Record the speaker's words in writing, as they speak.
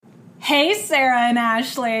Hey, Sarah and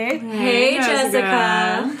Ashley. Hey,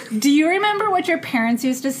 Jessica. Do you remember what your parents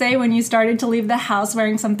used to say when you started to leave the house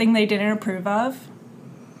wearing something they didn't approve of?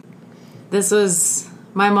 This was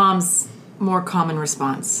my mom's more common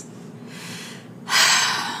response.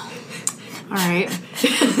 All right.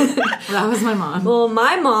 That was my mom. Well,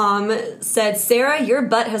 my mom said, Sarah, your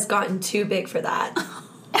butt has gotten too big for that.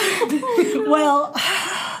 Well,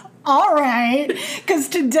 all right. Because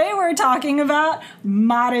today we're talking about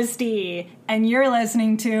modesty. And you're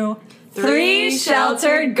listening to Three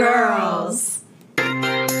Sheltered Girls.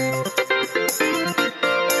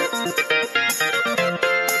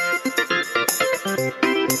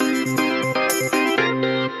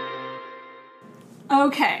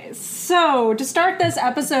 Okay, so to start this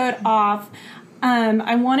episode off,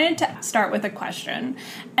 I wanted to start with a question,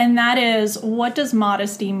 and that is, what does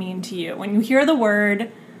modesty mean to you? When you hear the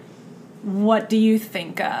word, what do you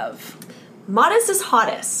think of? Modest is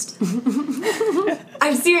hottest.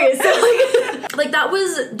 I'm serious. Like that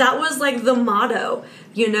was like the motto,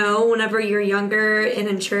 whenever you're younger and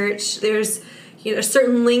in church, there's a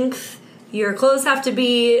certain length your clothes have to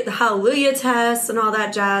be, the hallelujah test and all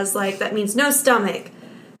that jazz. Like that means no stomach,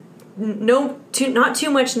 not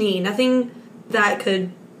too much knee, nothing that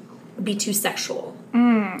could be too sexual.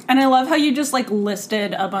 And I love how you just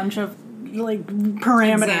listed a bunch of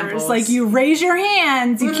parameters. Examples. Like you raise your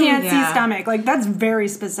hands, you can't see stomach. Like that's very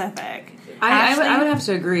specific. I would have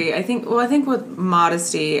to agree. I think with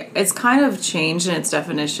modesty, it's kind of changed in its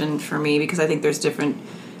definition for me because I think there's different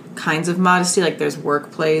kinds of modesty. Like there's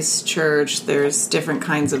workplace, church, there's different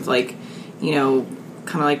kinds of kind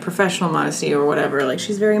of like professional modesty or whatever. Like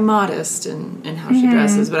she's very modest in how she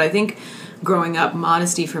dresses. But I think growing up,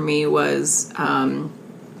 modesty for me was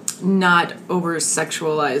not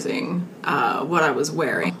over-sexualizing what I was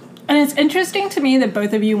wearing. And it's interesting to me that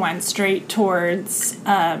both of you went straight towards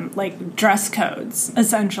dress codes,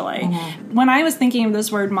 essentially. Mm-hmm. When I was thinking of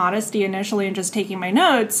this word modesty initially and just taking my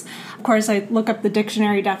notes, of course I look up the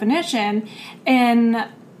dictionary definition, and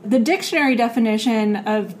the dictionary definition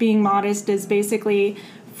of being modest is basically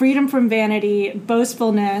freedom from vanity,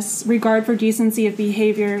 boastfulness, regard for decency of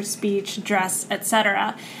behavior, speech, dress,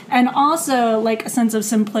 etc. And also a sense of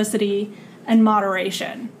simplicity and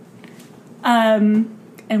moderation.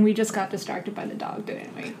 And we just got distracted by the dog,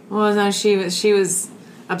 didn't we? Well, no, she was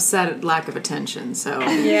upset at lack of attention. So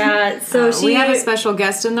yeah, so we have a special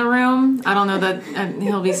guest in the room. I don't know that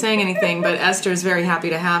he'll be saying anything, but Esther's very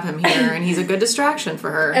happy to have him here, and he's a good distraction for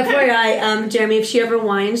her. FYI, Jeremy, if she ever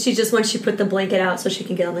whines, she just wants you to put the blanket out so she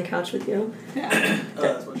can get on the couch with you. Yeah.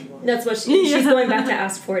 That's what she wants. That's what she's going back to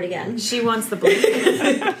ask for it again. She wants the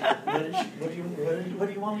blanket. What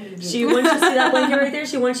do you want me to do? She wants you to see that blanket right there.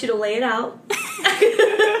 She wants you to lay it out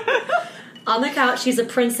on the couch. She's a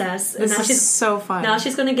princess. And this now is she's so fun. Now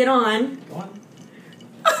she's going to get on. Go on.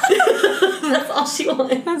 That's all she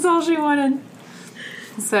wanted. That's all she wanted.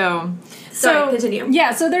 So continue.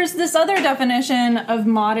 Yeah, so there's this other definition of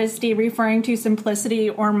modesty referring to simplicity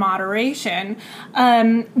or moderation,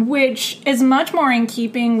 which is much more in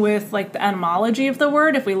keeping with the etymology of the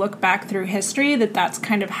word. If we look back through history, that's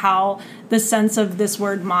kind of how the sense of this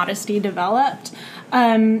word modesty developed.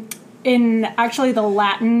 In actually the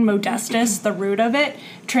Latin modestus, the root of it,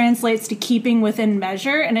 translates to keeping within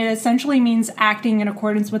measure, and it essentially means acting in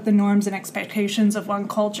accordance with the norms and expectations of one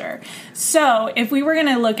culture. So if we were going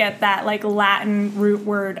to look at that Latin root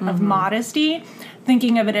word of modesty,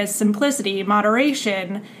 thinking of it as simplicity,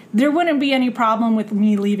 moderation, there wouldn't be any problem with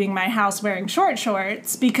me leaving my house wearing short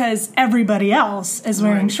shorts because everybody else is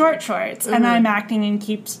wearing short shorts, and I'm acting in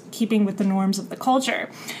keeping with the norms of the culture.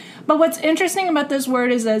 But what's interesting about this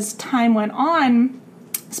word is as time went on,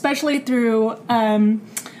 especially through around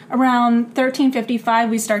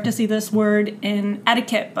 1355, we start to see this word in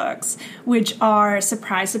etiquette books, which are,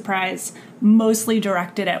 surprise, surprise, mostly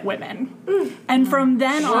directed at women. And from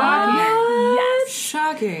then on, yes.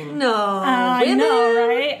 Shocking. No. I know,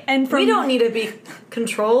 right? And we don't need to be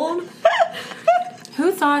controlled.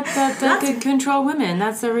 Who thought that could control women?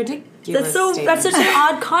 That's a ridiculous statement. That's such an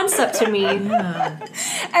odd concept to me. Yeah.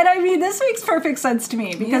 And I mean, this makes perfect sense to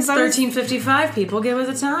me because 1355 people, give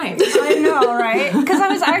us a time. I know, right? Because I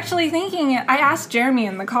was actually thinking, I asked Jeremy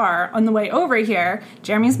in the car on the way over here.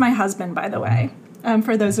 Jeremy's my husband, by the way,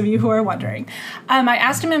 for those of you who are wondering. I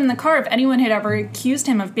asked him in the car if anyone had ever accused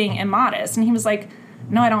him of being immodest, and he was like,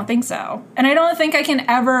 no, I don't think so. And I don't think I can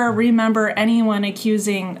ever remember anyone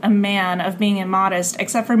accusing a man of being immodest,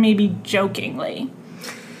 except for maybe jokingly.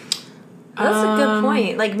 That's a good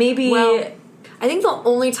point. I think the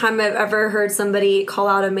only time I've ever heard somebody call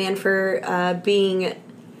out a man for being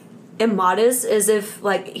immodest is if,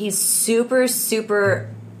 he's super, super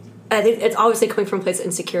I think it's obviously coming from a place of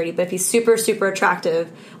insecurity, but if he's super, super attractive,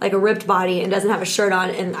 like a ripped body and doesn't have a shirt on,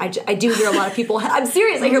 and I do hear a lot of people, I'm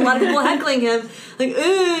serious, I hear a lot of people heckling him, like,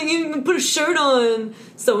 you put a shirt on,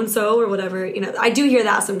 so-and-so, or whatever, I do hear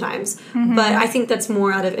that sometimes, but I think that's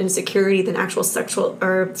more out of insecurity than actual sexual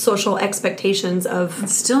or social expectations of...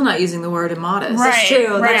 Still not using the word immodest. Right. That's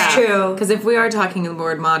true, that's true. Because if we are talking the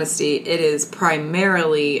word modesty, it is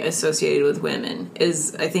primarily associated with women,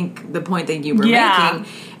 is, I think, the point that you were making.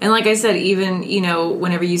 And like I said, even,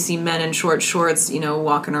 whenever you see men in short shorts,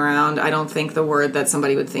 walking around, I don't think the word that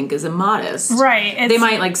somebody would think is immodest. Right. They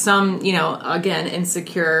might, like some, again,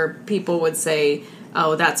 insecure people would say,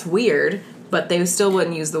 oh, that's weird, but they still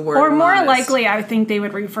wouldn't use the word Or more immodest. likely, I think they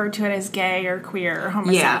would refer to it as gay or queer or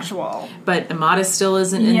homosexual. Yeah. But immodest still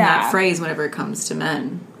isn't in that phrase whenever it comes to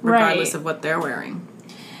men, regardless of what they're wearing.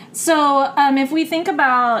 So, if we think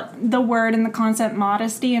about the word and the concept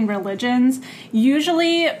modesty in religions,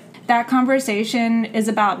 usually that conversation is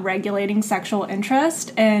about regulating sexual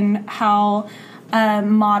interest and how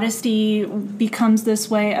modesty becomes this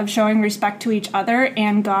way of showing respect to each other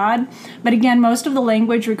and God. But again, most of the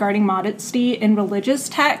language regarding modesty in religious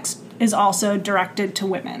texts is also directed to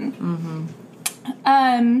women.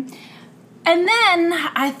 And then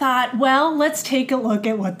I thought, well, let's take a look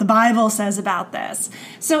at what the Bible says about this.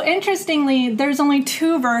 So interestingly, there's only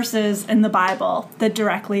 2 verses in the Bible that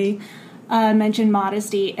directly mention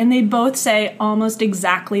modesty, and they both say almost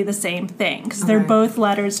exactly the same thing, because they're both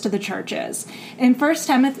letters to the churches. In 1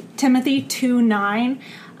 Timothy 2:9,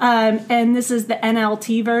 and this is the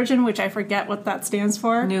NLT version, which I forget what that stands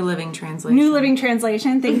for. New Living Translation. New Living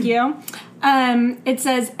Translation, thank you. It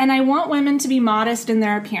says, "And I want women to be modest in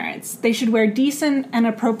their appearance. They should wear decent and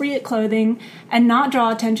appropriate clothing and not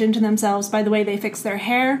draw attention to themselves by the way they fix their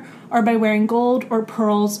hair or by wearing gold or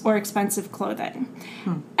pearls or expensive clothing."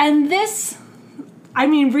 And this,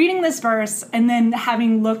 reading this verse and then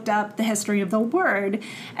having looked up the history of the word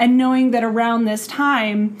and knowing that around this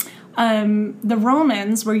time, the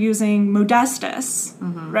Romans were using modestus,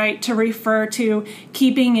 right, to refer to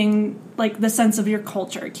keeping in, like, the sense of your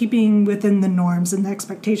culture, keeping within the norms and the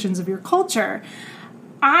expectations of your culture.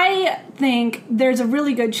 I think there's a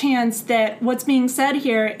really good chance that what's being said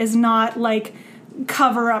here is not, like,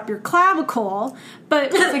 cover up your clavicle,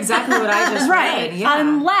 but that's exactly what I just read. Right, yeah.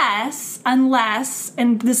 Unless,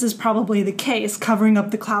 and this is probably the case, covering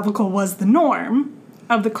up the clavicle was the norm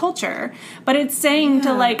of the culture, but it's saying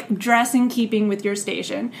to, like, dress in keeping with your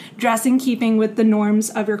station, dress in keeping with the norms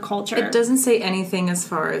of your culture. It doesn't say anything as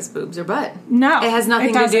far as boobs or butt. No, it has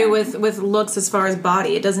nothing to do with looks as far as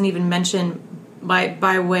body. It doesn't even mention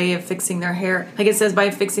by way of fixing their hair. Like, it says by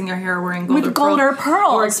fixing their hair, wearing gold or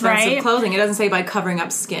pearls, or expensive right? clothing. It doesn't say by covering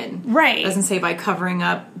up skin. Right. It doesn't say by covering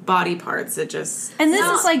up body parts. It just... And this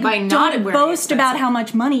is like, by not don't boast about how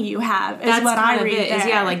much money you have, is that's what I kind read of it. there. Is,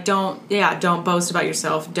 like, don't boast about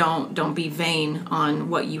yourself. Don't be vain on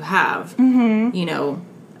what you have.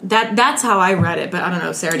 That's how I read it. But I don't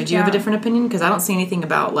know, Sarah, did you have a different opinion? Because I don't see anything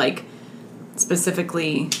about, like,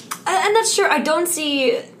 specifically... And that's true. I don't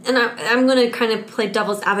see, and I'm going to kind of play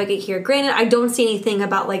devil's advocate here. Granted, I don't see anything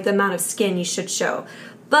about, like, the amount of skin you should show.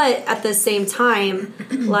 But at the same time,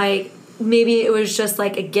 like, maybe it was just,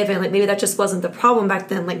 like, a given. Like, maybe that just wasn't the problem back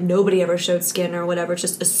then. Like, nobody ever showed skin or whatever. It's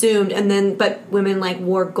just assumed. And then, but women, like,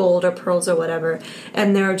 wore gold or pearls or whatever.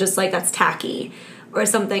 And they're just like, that's tacky or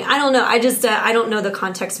something. I don't know. I just, I don't know the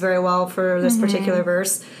context very well for this particular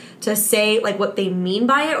verse to say, like, what they mean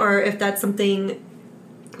by it or if that's something...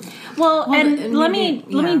 Well, and let me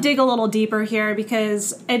dig a little deeper here,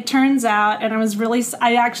 because it turns out, and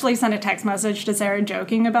I actually sent a text message to Sarah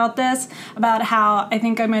joking about this, about how I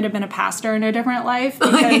think I might have been a pastor in a different life,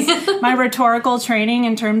 because my rhetorical training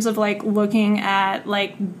in terms of, like, looking at,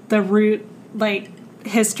 like, the root, like,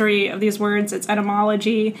 history of these words, its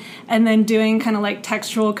etymology, and then doing kind of like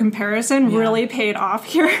textual comparison really paid off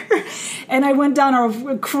here. And I went down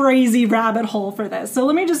a crazy rabbit hole for this. So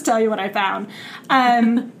let me just tell you what I found.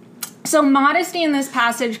 So modesty in this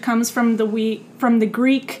passage comes from the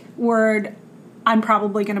Greek word, I'm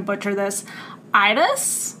probably going to butcher this,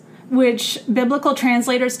 eidos, which biblical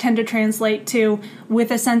translators tend to translate to with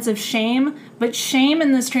a sense of shame, but shame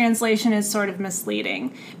in this translation is sort of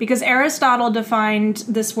misleading, because Aristotle defined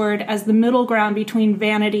this word as the middle ground between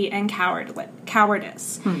vanity and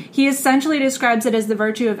cowardice. He essentially describes it as the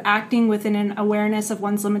virtue of acting within an awareness of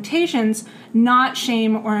one's limitations, not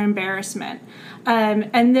shame or embarrassment.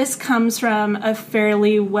 And this comes from a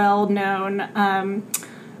fairly well-known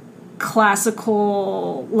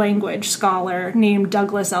classical language scholar named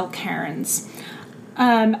Douglas L. Cairns.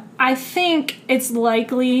 I think it's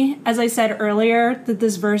likely, as I said earlier, that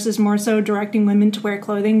this verse is more so directing women to wear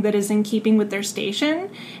clothing that is in keeping with their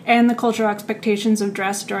station and the cultural expectations of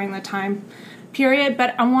dress during the time period.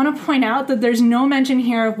 But I want to point out that there's no mention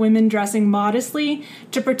here of women dressing modestly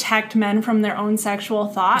to protect men from their own sexual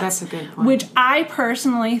thoughts. That's a good point. Which I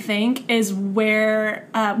personally think is where,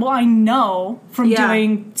 I know from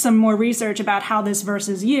doing some more research about how this verse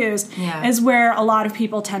is used, is where a lot of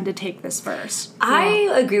people tend to take this verse. I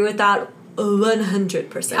agree with that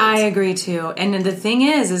 100%. I agree too. And the thing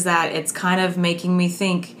is that it's kind of making me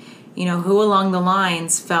think, who along the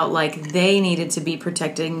lines felt like they needed to be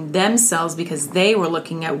protecting themselves because they were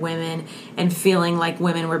looking at women and feeling like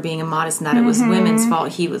women were being immodest and that it was women's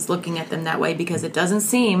fault he was looking at them that way, because it doesn't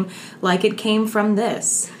seem like it came from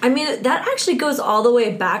this. I mean, that actually goes all the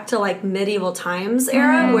way back to like medieval times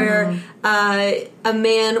era where a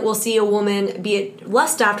man will see a woman, be it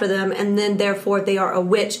lust after them, and then therefore they are a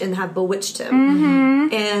witch and have bewitched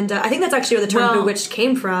him. And I think that's actually where the term bewitched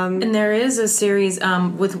came from. And there is a series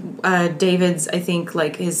with David's, I think,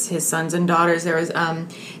 like his sons and daughters. There was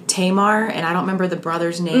Tamar, and I don't remember the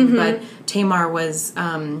brother's name, but Tamar was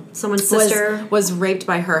someone's sister was raped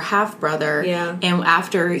by her half brother. Yeah. And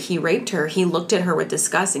after he raped her, he looked at her with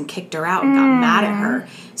disgust and kicked her out and got mad at her.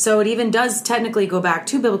 So it even does technically go back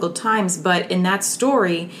to biblical times, but in that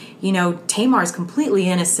story, Tamar's completely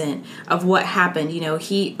innocent of what happened.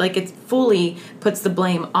 He it fully puts the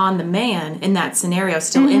blame on the man in that scenario,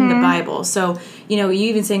 still in the Bible. So you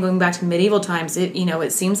even saying going back to medieval times,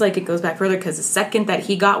 it seems like it goes back further, because the second that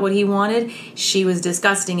he got what he wanted, she was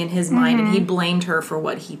disgusting in his mind, and he blamed her for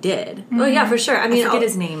what he did. Oh yeah, for sure. I mean, I forget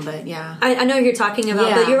his name, but yeah, I know who you're talking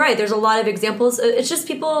about. But you're right. There's a lot of examples. It's just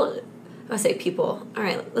people. I say people. All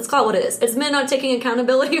right, let's call it what it is. It's men not taking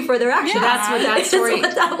accountability for their actions. Yeah. That's what that story.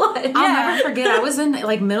 That's what that was. I'll never forget. I was in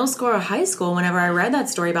middle school or high school whenever I read that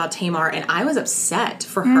story about Tamar, and I was upset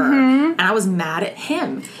for her, and I was mad at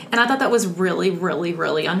him, and I thought that was really, really,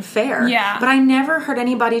 really unfair. Yeah. But I never heard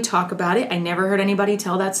anybody talk about it. I never heard anybody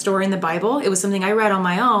tell that story in the Bible. It was something I read on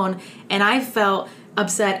my own, and I felt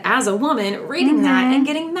upset as a woman reading that and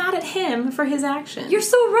getting mad at him for his actions. You're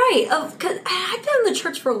so right. Because I've been in the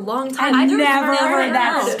church for a long time. I've never heard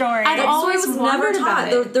that story. I've always wondered about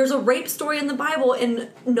it. There's a rape story in the Bible, and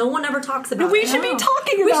no one ever talks about it. We should be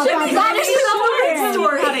talking about that.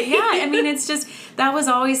 Story. Yeah, I mean, it's just, that was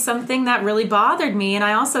always something that really bothered me, and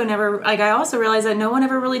I also never, I also realized that no one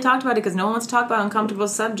ever really talked about it because no one wants to talk about uncomfortable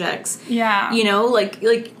subjects. Yeah.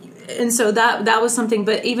 And so that was something,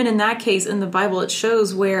 but even in that case, in the Bible, it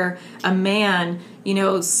shows where a man,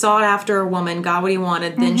 sought after a woman, got what he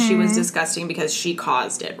wanted, then she was disgusting because she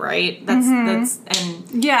caused it, right? And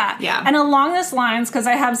And along this lines, because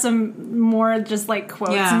I have some more just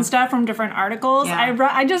quotes and stuff from different articles,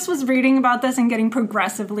 I just was reading about this and getting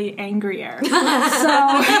progressively angrier. So you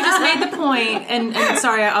just made the point, and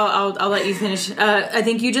sorry, I'll let you finish. I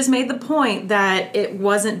think you just made the point that it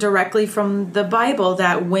wasn't directly from the Bible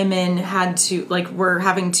that women had to, were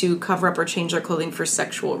having to cover up or change their clothing for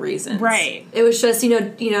sexual reasons. Right. It was just,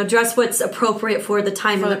 dress what's appropriate for the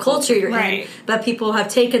time and the culture you're in. But people have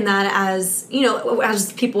taken that as,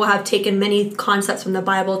 as people have taken many concepts from the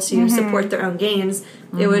Bible to support their own gains.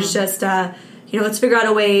 It was just, let's figure out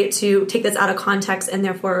a way to take this out of context, and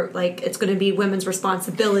therefore, it's going to be women's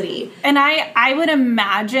responsibility. And I would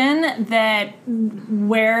imagine that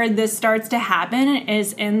where this starts to happen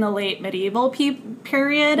is in the late medieval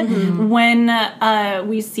period, when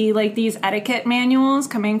we see these etiquette manuals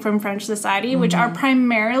coming from French society, which are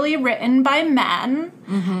primarily written by men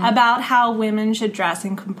about how women should dress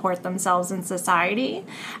and comport themselves in society.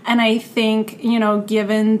 And I think,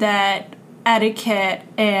 given that etiquette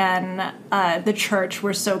and the church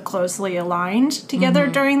were so closely aligned together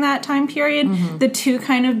during that time period, the two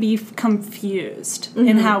kind of be confused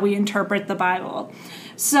in how we interpret the Bible.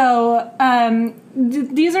 So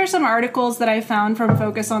these are some articles that I found from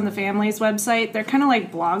Focus on the Family's website. They're kind of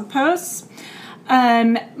like blog posts.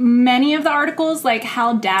 Many of the articles, like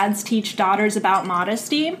How Dads Teach Daughters About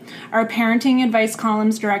Modesty, are parenting advice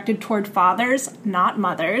columns directed toward fathers, not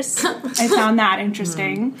mothers. I found that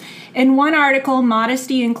interesting. In one article,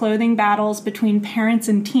 Modesty and Clothing Battles Between Parents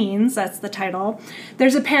and Teens, that's the title,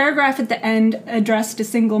 there's a paragraph at the end addressed to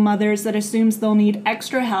single mothers that assumes they'll need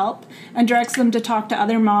extra help and directs them to talk to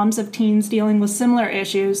other moms of teens dealing with similar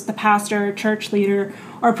issues, the pastor, church leader,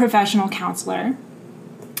 or professional counselor.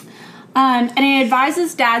 And it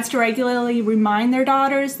advises dads to regularly remind their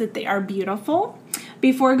daughters that they are beautiful,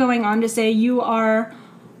 before going on to say, you are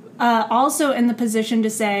also in the position to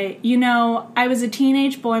say, you know, I was a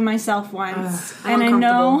teenage boy myself once, and I'm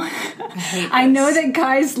I know that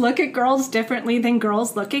guys look at girls differently than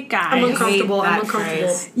girls look at guys. I'm uncomfortable. that I'm uncomfortable.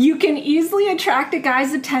 phrase. You can easily attract a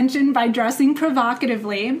guy's attention by dressing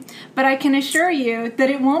provocatively, but I can assure you that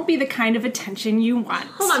it won't be the kind of attention you want.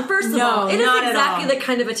 Hold on, first of No, all, it is not at exactly all. the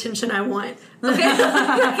kind of attention I want. Okay?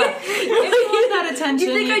 If you want that attention,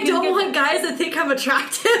 You think I can don't get- want guys that think I'm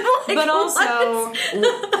attractive? Like, But what? also,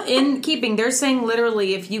 in keeping, they're saying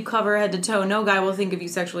literally, if you cover head to toe, no guy will think of you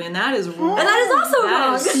sexually, and that is wrong. And that is also That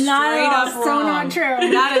wrong. is straight Not at all. up So wrong. not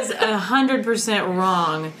true. That is 100%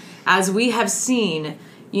 wrong, as we have seen.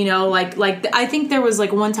 You know, like I think there was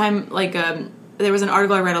like one time, there was an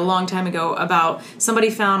article I read a long time ago about somebody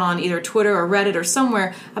found on either Twitter or Reddit or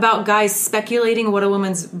somewhere about guys speculating what a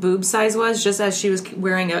woman's boob size was just as she was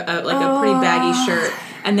wearing a pretty baggy shirt.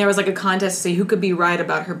 And there was like a contest to see who could be right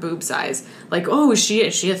about her boob size. Like, oh, is she a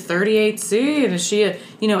 38C? And is she a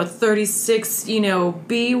 36,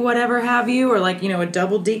 B, whatever have you? Or like, a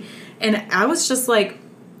double D? And I was just like,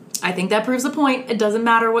 I think that proves the point. It doesn't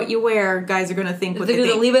matter what you wear. Guys are going to think what They're they going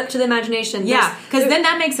to think. leave it up to the imagination. Yeah, because then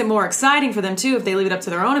that makes it more exciting for them, too, if they leave it up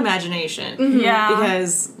to their own imagination. Mm-hmm. Yeah.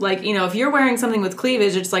 Because, if you're wearing something with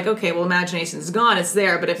cleavage, it's like, okay, well, imagination's gone, it's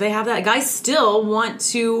there. But if they have that, guys still want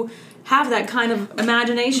to have that kind of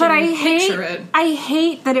imagination. But and picture it. I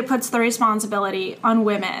hate that it puts the responsibility on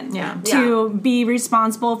women Yeah. to be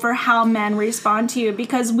responsible for how men respond to you,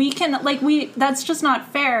 because we can, that's just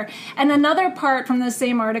not fair. And another part from the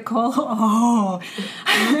same article,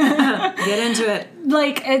 Get into it.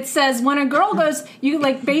 it says when a girl goes,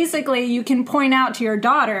 basically you can point out to your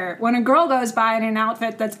daughter, when a girl goes by in an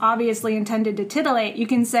outfit that's obviously intended to titillate, you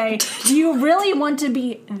can say, do you really want to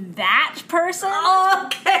be that person?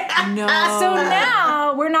 Okay. No. So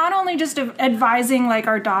now we're not only just advising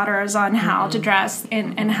our daughters on how to dress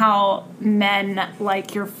and how men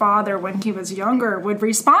like your father when he was younger would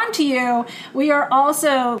respond to you, we are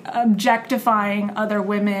also objectifying other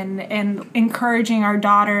women and encouraging our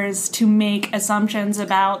daughters to make assumptions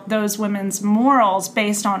about those women's morals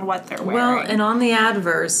based on what they're wearing. Well, and on the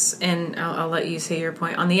adverse, and I'll let you say your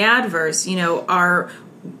point. On the adverse,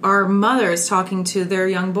 our mothers talking to their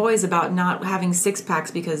young boys about not having six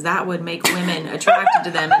packs because that would make women attracted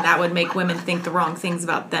to them and that would make women think the wrong things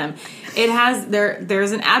about them. It has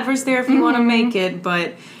there's an adverse there if you want to make it,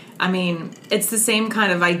 but I mean, it's the same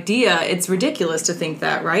kind of idea. It's ridiculous to think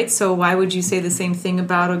that, right? So why would you say the same thing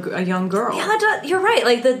about a young girl? Yeah, you're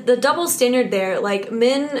right. The double standard there,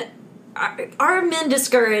 men, are men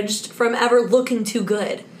discouraged from ever looking too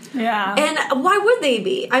good? yeah. And why would they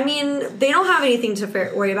be? I mean, they don't have anything to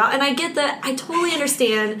worry about. And I get that. I totally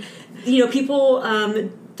understand. People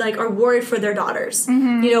are worried for their daughters.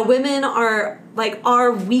 Mm-hmm. Women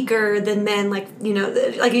are weaker than men.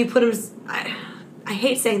 You put them. I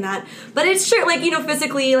hate saying that, but it's true.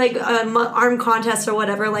 Physically, arm contest or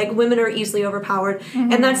whatever. Women are easily overpowered,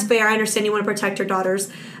 Mm-hmm. and that's fair. I understand you want to protect your daughters.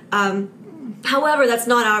 However, that's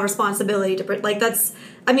not our responsibility to that's.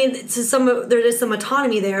 I mean, there is some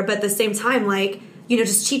autonomy there, but at the same time,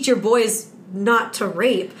 just teach your boys not to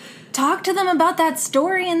rape. Talk to them about that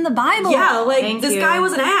story in the Bible. Yeah, Thank this you. guy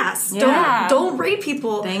was an ass. Yeah. Don't rape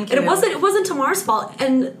people. Thank And you. it wasn't Tamar's fault.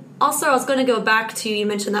 And also, I was going to go back to, you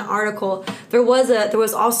mentioned that article. There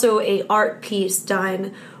was also a art piece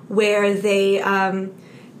done where they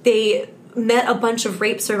met a bunch of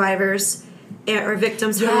rape survivors or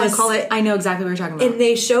victims, however you want to call it. I know exactly what you're talking about. And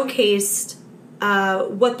they showcased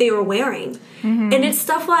what they were wearing. Mm-hmm. And it's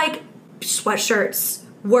stuff like sweatshirts,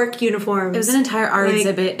 work uniforms. It was an entire art Like-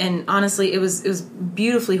 exhibit, and honestly, it was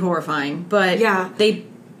beautifully horrifying. But Yeah. they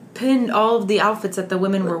pinned all of the outfits that the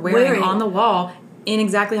women were wearing on the wall in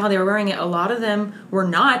exactly how they were wearing it. A lot of them were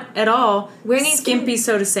not at all Wearing anything- skimpy,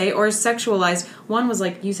 so to say, or sexualized. One was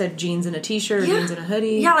like you said, jeans and a t-shirt, or jeans and a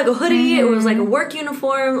hoodie. Yeah, a hoodie. It was a work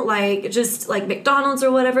uniform, just McDonald's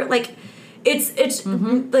or whatever. It's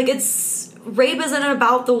rape isn't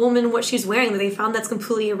about the woman, what she's wearing. They found that's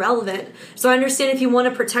completely irrelevant. So I understand if you want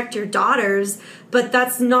to protect your daughters, but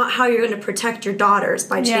that's not how you're going to protect your daughters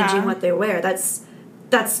by changing Yeah. what they wear. That's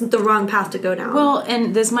the wrong path to go down. Well,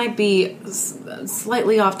 and this might be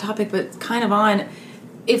slightly off topic, but kind of on.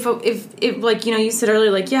 If you said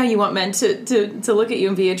earlier, you want men to look at you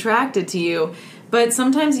and be attracted to you. But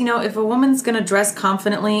sometimes, if a woman's going to dress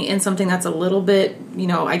confidently in something that's a little bit,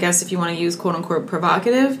 I guess if you want to use quote unquote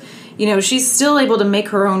provocative, she's still able to make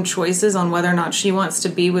her own choices on whether or not she wants to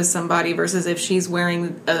be with somebody versus if she's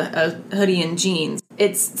wearing a hoodie and jeans.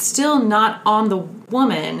 It's still not on the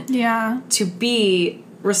woman Yeah. to be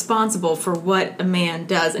responsible for what a man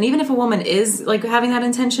does. And even if a woman is like having that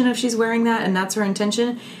intention, if she's wearing that and that's her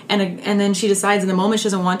intention, and then she decides in the moment she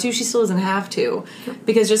doesn't want to, she still doesn't have to.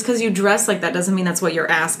 Because just because you dress like that doesn't mean that's what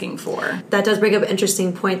you're asking for. That does bring up an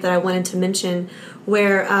interesting point that I wanted to mention,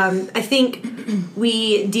 where I think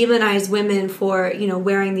we demonize women for,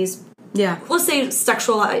 wearing these, let's say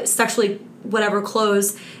sexually whatever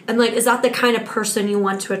clothes, and like, is that the kind of person you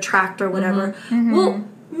want to attract or whatever? Well,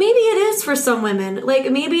 maybe it is for some women. Like,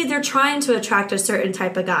 maybe they're trying to attract a certain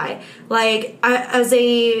type of guy. Like, as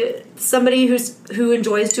somebody who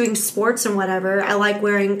enjoys doing sports and whatever, I like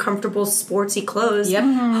wearing comfortable sportsy clothes,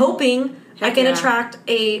 hoping I can attract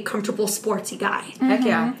a comfortable sportsy guy. Heck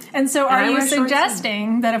yeah. And so are you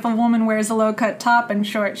suggesting that if a woman wears a low-cut top and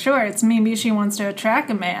short shorts, maybe she wants to attract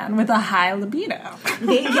a man with a high libido?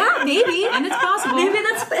 Yeah, maybe. And it's possible. Maybe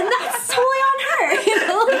that's totally on her,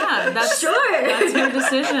 Yeah, that's her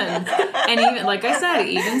decision. And even, like I said,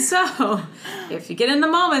 even so, if you get in the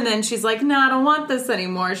moment, then she's like, no, I don't want this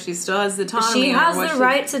anymore. She still has the autonomy. She has the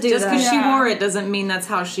right to do that. Just because she wore it doesn't mean that's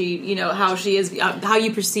how she, how she is, how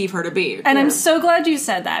you perceive her to be. And I'm so glad you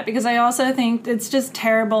said that, because I also think it's just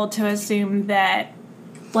terrible to assume that,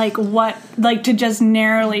 to just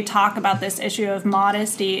narrowly talk about this issue of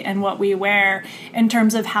modesty and what we wear in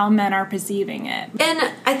terms of how men are perceiving it.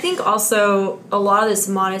 And I think also a lot of this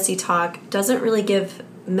modesty talk doesn't really give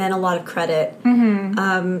men a lot of credit.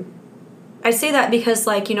 I say that because,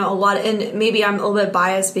 a lot of, and maybe I'm a little bit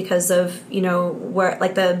biased because of, where,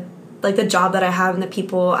 the job that I have and the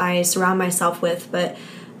people I surround myself with, but,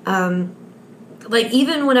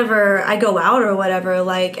 even whenever I go out or whatever,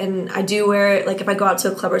 and I do wear, if I go out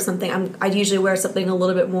to a club or something, I usually wear something a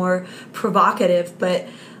little bit more provocative, but,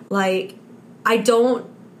 I don't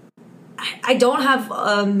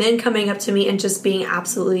have men coming up to me and just being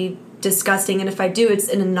absolutely disgusting, and if I do, it's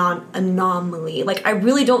an anomaly. I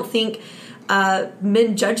really don't think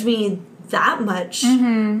men judge me that much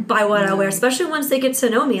by what I wear, especially once they get to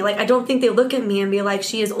know me. I don't think they look at me and be like,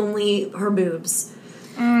 she is only her boobs.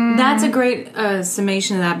 That's a great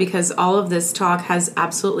summation of that, because all of this talk has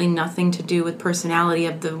absolutely nothing to do with personality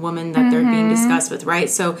of the woman that they're being discussed with, right?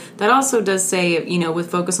 So that also does say,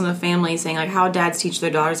 with focus on the family, saying how dads teach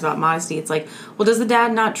their daughters about modesty. It's well, does the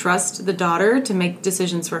dad not trust the daughter to make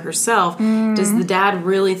decisions for herself? Does the dad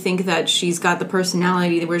really think that she's got the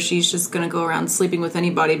personality where she's just going to go around sleeping with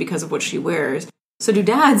anybody because of what she wears? So do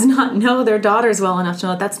dads not know their daughters well enough to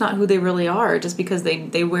know that that's not who they really are? Just because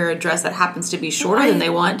they wear a dress that happens to be shorter than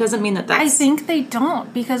they want doesn't mean that's... I think they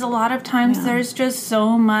don't, because a lot of times there's just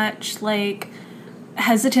so much,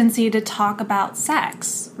 hesitancy to talk about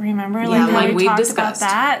sex. Remember? How we talked discussed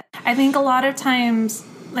about that? I think a lot of times,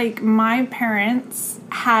 my parents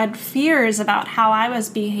had fears about how I was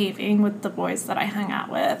behaving with the boys that I hung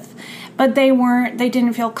out with, but they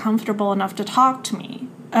didn't feel comfortable enough to talk to me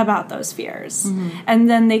about those fears. And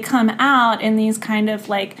then they come out in these kind of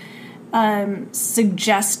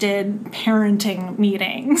suggested parenting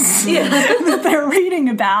meetings that they're reading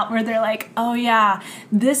about, where they're like, oh yeah,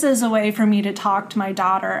 this is a way for me to talk to my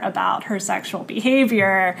daughter about her sexual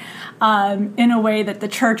behavior in a way that the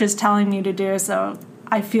church is telling me to do, so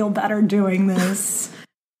I feel better doing this.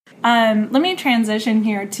 Let me transition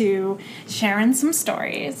here to sharing some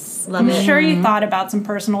stories. I'm sure you thought about some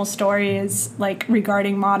personal stories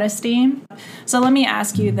regarding modesty. So let me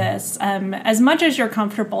ask you this. As much as you're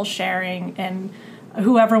comfortable sharing, and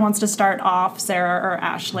whoever wants to start off, Sarah or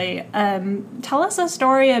Ashley, tell us a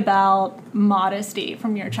story about modesty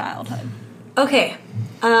from your childhood. Okay.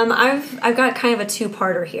 I've got kind of a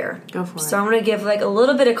two-parter here. Go for it. So I'm going to give a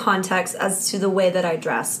little bit of context as to the way that I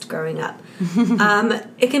dressed growing up.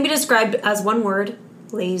 It can be described as one word: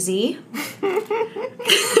 lazy.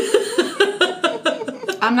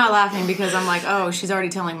 I'm not laughing because I'm oh, she's already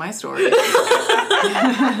telling my story. Well,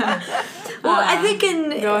 I think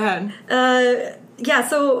Go ahead.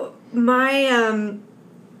 So my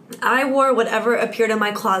I wore whatever appeared in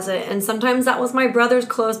my closet, and sometimes that was my brother's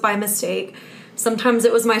clothes by mistake. Sometimes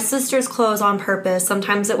it was my sister's clothes on purpose.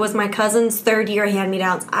 Sometimes it was my cousin's third-year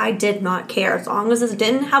hand-me-downs. I did not care. As long as it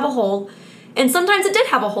didn't have a hole, and sometimes it did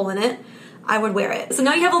have a hole in it, I would wear it. So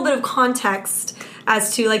now you have a little bit of context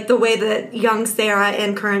as to the way that young Sarah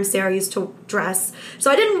and current Sarah used to dress. So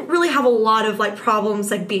I didn't really have a lot of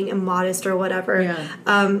problems being immodest or whatever. Yeah.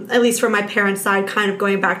 At least from my parents' side, kind of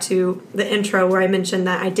going back to the intro where I mentioned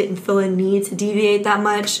that I didn't feel a need to deviate that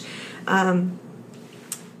much.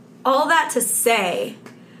 All that to say,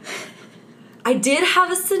 I did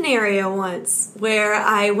have a scenario once where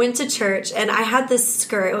I went to church and I had this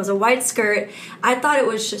skirt. It was a white skirt. I thought it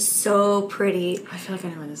was just so pretty. I feel like I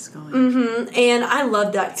know where this is going. And I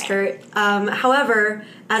loved that skirt. However,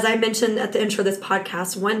 as I mentioned at the intro of this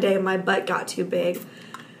podcast, one day my butt got too big.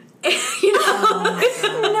 You know?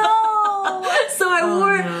 No. So I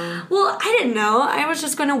wore, well, I didn't know. I was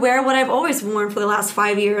just going to wear what I've always worn for the last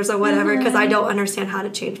 5 years or whatever because I don't understand how to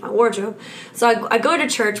change my wardrobe. So I go to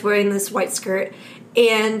church wearing this white skirt,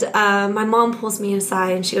 and my mom pulls me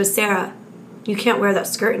aside and she goes, Sarah, you can't wear that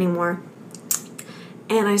skirt anymore.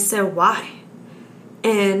 And I said, why?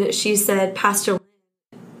 And she said, Pastor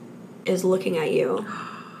is looking at you.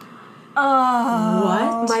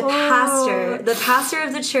 What? My pastor, the pastor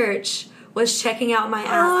of the church, was checking out my ass.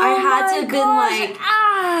 I had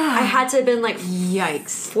to have been like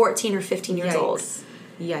Yikes. 14 or 15 years old.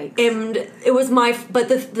 Yikes. And it was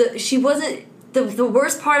but she wasn't, the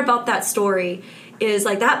worst part about that story is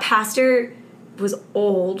like that pastor was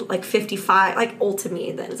old, like 55, like old to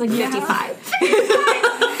me then. It's like 55. You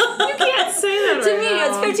can't say that To me,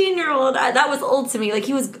 as 15-year-old, that was old to me. Like,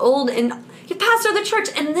 he was old, and he pastored the church,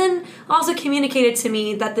 and then also communicated to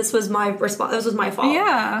me that this was my response. This was my fault.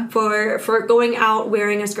 Yeah. For going out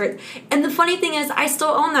wearing a skirt. And the funny thing is, I still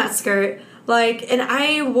own that skirt. Like, and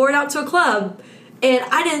I wore it out to a club, and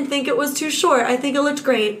I didn't think it was too short. I think it looked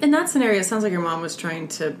great. In that scenario, it sounds like your mom was trying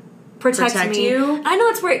to Protect me. you. I know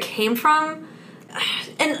that's where it came from.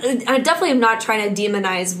 And I definitely am not trying to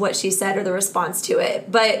demonize what she said or the response to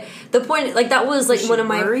it. But the point, like, that was, like, Was one she of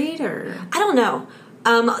my... worried, or? I don't know.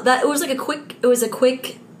 That it was like a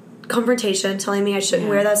quick confrontation telling me I shouldn't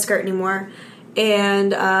wear that skirt anymore.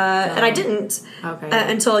 And I didn't. Okay.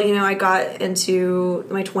 Until, I got into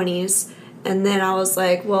my 20s. And then I was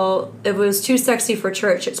like, well, if it was too sexy for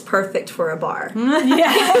church, it's perfect for a bar.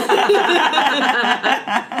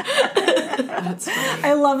 That's funny.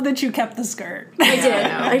 I love that you kept the skirt.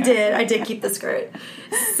 I did keep the skirt.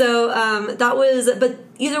 So that was, but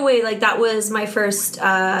either way, like, that was my first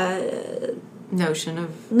Notion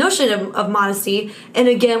of modesty. And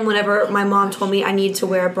again, whenever my mom told me I need to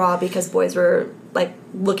wear a bra because boys were, like,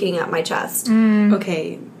 looking at my chest.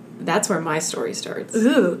 Okay, that's where my story starts.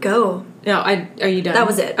 Ooh, go. No, are you done? That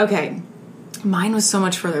was it. Okay. Mine was so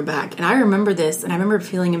much further back, and I remember this, and I remember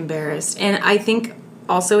feeling embarrassed. And I think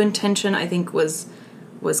also intention, I think, was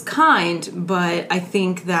kind, but I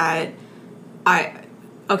think that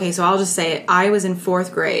so I'll just say it. I was in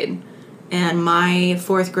 4th grade, and my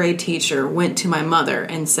 4th grade teacher went to my mother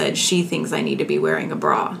and said she thinks I need to be wearing a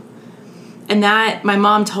bra. And that, my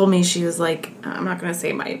mom told me, she was like, I'm not going to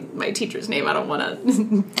say my teacher's name. I don't want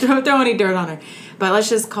to throw any dirt on her. But let's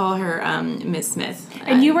just call her Miss Smith.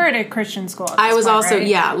 And you were at a Christian school at this I was point, also, right?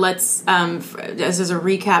 yeah, let's, as a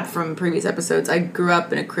recap from previous episodes, I grew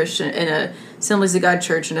up in a Assemblies of God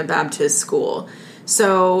church in a Baptist school.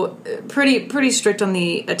 So pretty strict on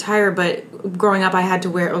the attire, but growing up we had to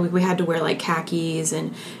wear like khakis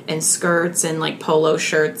and skirts and like polo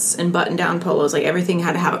shirts and button down polos. Like, everything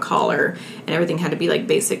had to have a collar and everything had to be like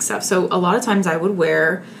basic stuff. So a lot of times I would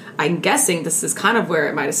wear, I'm guessing this is kind of where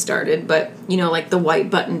it might have started, but like the white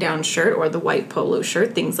button down shirt or the white polo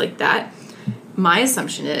shirt, things like that. My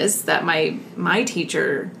assumption is that my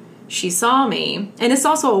teacher, she saw me, and it's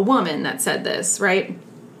also a woman that said this, right?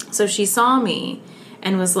 So she saw me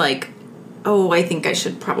and was like, oh, I think I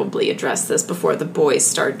should probably address this before the boys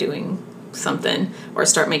start doing something or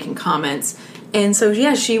start making comments. And so,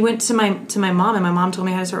 yeah, she went to my mom, and my mom told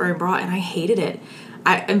me how to start wearing a bra, and I hated it.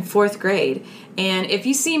 In 4th grade. And if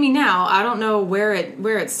you see me now, I don't know where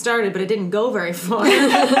it started, but it didn't go very far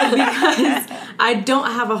because I don't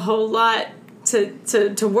have a whole lot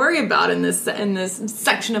to worry about in this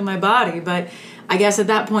section of my body. But I guess at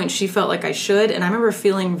that point she felt like I should, and I remember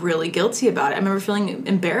feeling really guilty about it. I remember feeling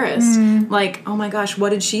embarrassed. Like, oh my gosh, what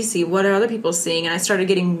did she see? What are other people seeing? And I started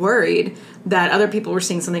getting worried that other people were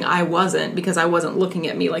seeing something I wasn't, because I wasn't looking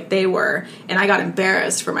at me like they were, and I got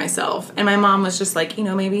embarrassed for myself. And my mom was just like,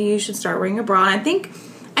 maybe you should start wearing a bra. And I think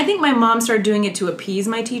my mom started doing it to appease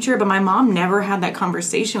my teacher, but my mom never had that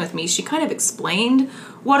conversation with me. She kind of explained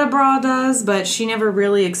what a bra does, but she never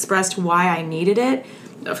really expressed why I needed it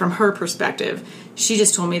from her perspective. She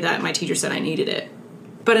just told me that my teacher said I needed it.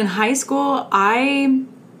 But in high school, I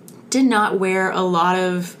did not wear a lot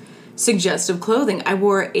of suggestive clothing. I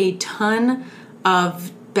wore a ton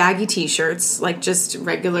of baggy t-shirts, like just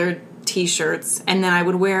regular t-shirts, and then I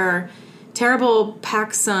would wear terrible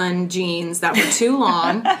PacSun jeans that were too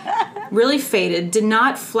long, really faded, did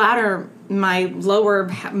not flatter my lower,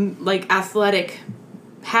 like, athletic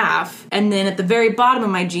half, and then at the very bottom of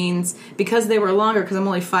my jeans, because they were longer, because I'm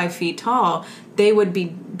only 5 feet tall, they would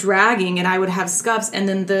be dragging, and I would have scuffs, and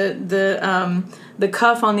then the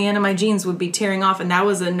cuff on the end of my jeans would be tearing off, and that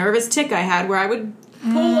was a nervous tick I had where I would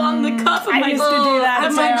pull on the cuff of I my used to do that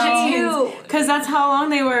of my too. jeans, because that's how long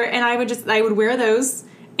they were, and I would wear those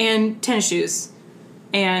and tennis shoes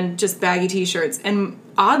and just baggy t-shirts. And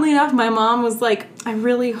oddly enough, my mom was like, I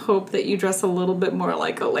really hope that you dress a little bit more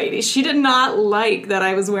like a lady. She did not like that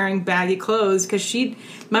I was wearing baggy clothes, because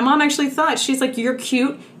my mom actually thought, she's like, you're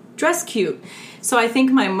cute, dress cute. So I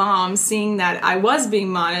think my mom, seeing that I was being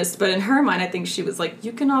modest, but in her mind, I think she was like,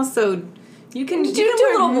 you can wear a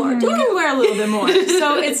little more. You can wear a little bit more.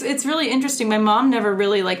 So it's really interesting. My mom never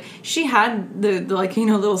really, like, she had the like,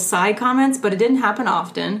 little side comments, but it didn't happen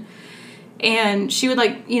often. And she would,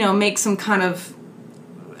 like, make some kind of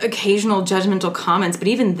occasional judgmental comments, but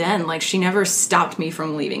even then, like, she never stopped me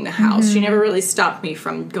from leaving the house. She never really stopped me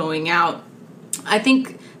from going out. I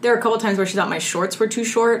think there were a couple times where she thought my shorts were too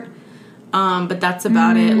short. But that's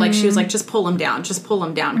about it. Like, she was like, just pull them down,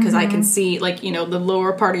 because I can see, like, the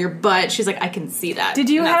lower part of your butt. She's like, I can see that. Did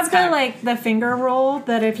you have the finger rule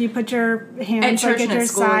that if you put your hands like at your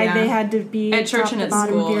side, they had to be at church top and to at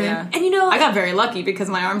bottom school? of your... Yeah. And I got very lucky because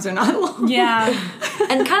my arms are not long. Yeah.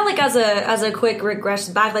 And kind of like as a quick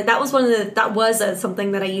regression back, like that was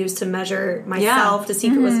something that I used to measure myself to see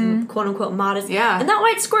if it was quote unquote modest. Yeah. And that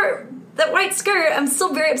white skirt, I'm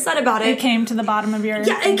still very upset about it. It came to the bottom of your it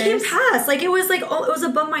fingers. came past. Like, it was like, it was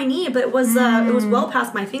above my knee, but it was well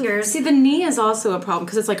past my fingers. See, the knee is also a problem,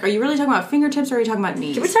 because it's like, are you really talking about fingertips or are you talking about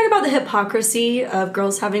knees? Can we talk about the hypocrisy of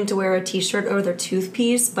girls having to wear a t-shirt over their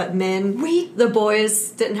toothpiece, but the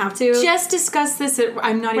boys didn't have to? Just discussed this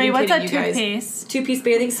I'm not Wait, even what's kidding that you guys. toothpaste? Two-piece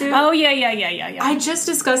bathing suit? Oh, yeah. I just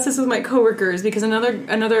discussed this with my coworkers, because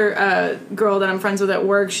another girl that I'm friends with at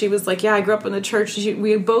work, she was like, yeah, I grew up in the church.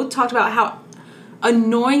 We both talked about how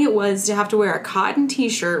annoying it was to have to wear a cotton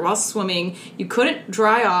t-shirt while swimming. You couldn't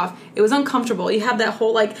dry off. It was uncomfortable. You have that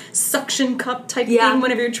whole, like, suction cup type thing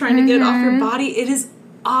whenever you're trying to get it off your body. It is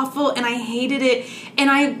awful, and I hated it.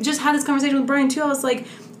 And I just had this conversation with Brian too. I was like,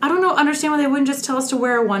 I don't understand why they wouldn't just tell us to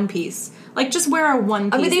wear a one piece. Like, just wear a one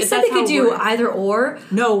piece. I mean, they said they could do either or.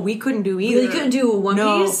 No, we couldn't do either. They couldn't do a one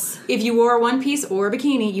piece? If you wore a one piece or a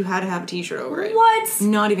bikini, you had to have a t-shirt over it. What?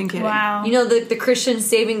 Not even kidding. Wow. You know, the Christian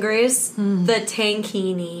saving grace? The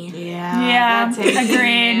tankini. Yeah.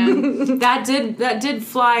 Agreed. That did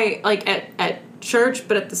fly, like, at church,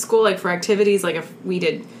 but at the school, like, for activities, like, if we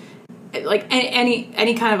did, like,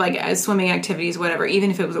 any kind of, like, swimming activities, whatever, even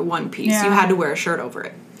if it was a one piece, you had to wear a shirt over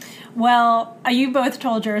it. Well, you both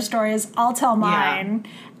told your stories. I'll tell mine.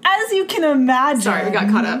 Yeah. As you can imagine... Sorry, we got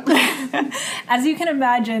caught up. As you can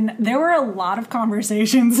imagine, there were a lot of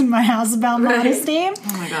conversations in my house about modesty.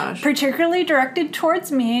 Oh my gosh. Particularly directed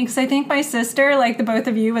towards me, because I think my sister, like the both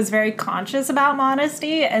of you, was very conscious about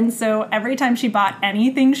modesty, and so every time she bought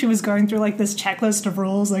anything, she was going through, like, this checklist of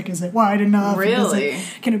rules, like, is it wide enough? Really?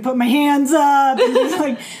 Can I put my hands up? And just,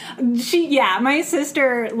 like, my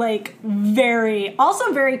sister, like, very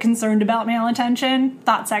concerned about male attention,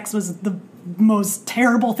 thought sex was the most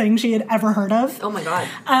terrible thing she had ever heard of. Oh my god.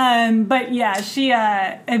 But yeah,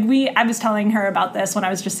 I was telling her about this when I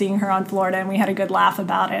was just seeing her on Florida, and we had a good laugh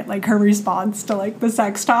about it. Like, her response to, like, the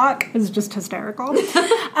sex talk is just hysterical.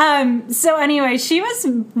 So anyway, she was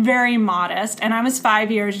very modest, and I was 5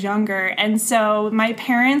 years younger, and so my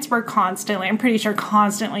parents were constantly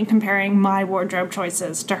comparing my wardrobe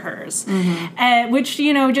choices to hers, which,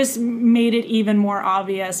 just made it even more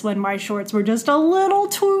obvious when my shorts were just a little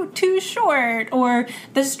too short, or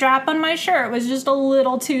the strap on my shirt was just a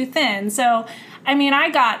little too thin. So, I mean, I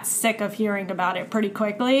got sick of hearing about it pretty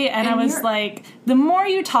quickly, and I was like, the more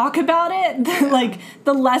you talk about it,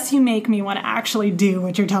 the less you make me want to actually do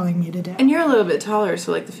what you're telling me to do. And you're a little bit taller,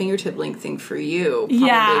 so, like, the fingertip length thing for you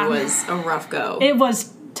probably was a rough go. It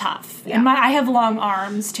was tough. Yeah. And I have long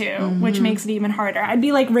arms too, which makes it even harder. I'd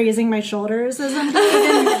be like raising my shoulders as I'm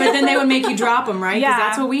but then they would make you drop them, right? Because yeah.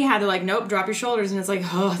 that's what we had. They're like, nope, drop your shoulders, and it's like,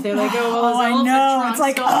 they're like, I know. It's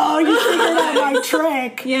like, you figured out my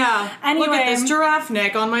trick. Yeah. Anyway, look at this giraffe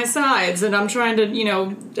neck on my sides, and I'm trying to,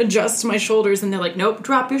 adjust my shoulders, and they're like, nope,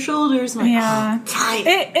 drop your shoulders. I'm like, tight.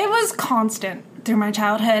 It was constant through my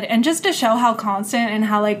childhood, and just to show how constant and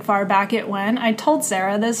how, like, far back it went, I told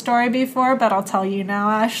Sarah this story before, but I'll tell you now,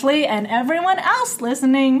 Ashley, and everyone else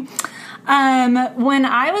listening. When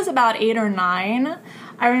I was about 8 or 9,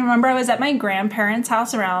 I remember I was at my grandparents'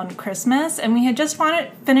 house around Christmas, and we had just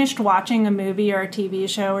finished watching a movie or a TV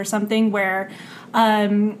show or something where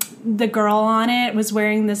the girl on it was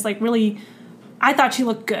wearing this, like, really I thought she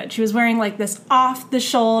looked good. She was wearing like this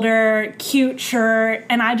off-the-shoulder, cute shirt,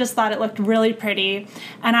 and I just thought it looked really pretty.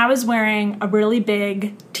 And I was wearing a really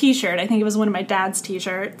big t-shirt. I think it was one of my dad's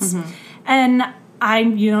t-shirts. And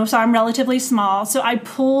so I'm relatively small. So I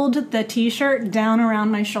pulled the t-shirt down around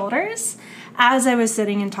my shoulders as I was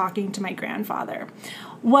sitting and talking to my grandfather.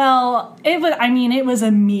 Well, it was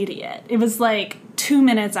immediate. It was like 2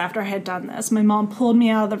 minutes after I had done this, my mom pulled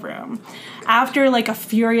me out of the room after like a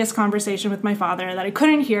furious conversation with my father that I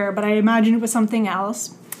couldn't hear, but I imagined it was something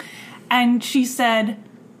else. And she said,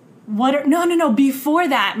 no, before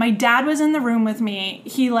that, my dad was in the room with me.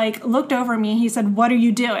 He like looked over me. He said, "What are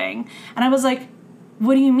you doing?" And I was like,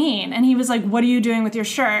 "What do you mean?" And he was like, "What are you doing with your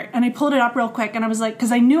shirt?" And I pulled it up real quick, and I was like,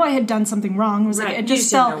 because I knew I had done something wrong. I was like, it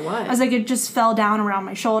just fell. I was like, it just fell down around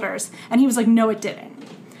my shoulders. And he was like, "No, it didn't."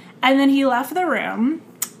 And then he left the room,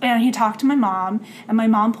 and he talked to my mom, and my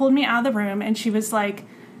mom pulled me out of the room, and she was like,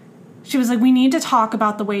 "We need to talk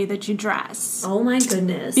about the way that you dress." Oh my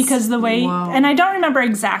goodness. Because the way, and I don't remember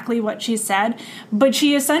exactly what she said, but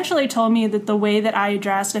she essentially told me that the way that I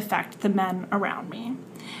dressed affected the men around me.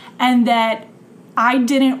 And that I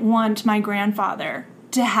didn't want my grandfather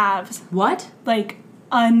to have What? like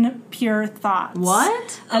unpure thoughts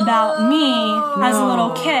What? about me as a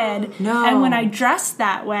little kid. No. And when I dressed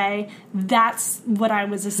that way, that's what I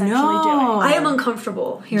was essentially doing. I am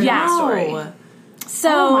uncomfortable hearing Yeah. that story. No. So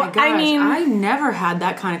Oh my gosh, I mean, I never had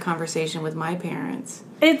that kind of conversation with my parents.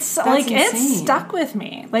 it's That's it's insane. stuck with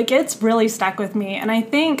me. Like, it's really stuck with me. And I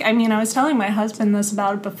think, I was telling my husband this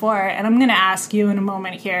about it before, and I'm going to ask you in a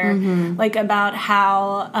moment here, like, about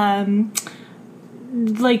how,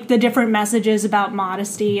 like, the different messages about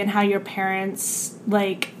modesty and how your parents,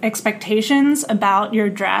 like, expectations about your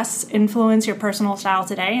dress influence your personal style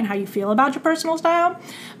today and how you feel about your personal style.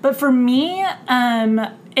 But for me,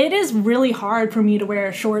 it is really hard for me to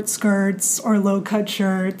wear short skirts or low-cut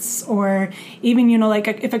shirts, or even, like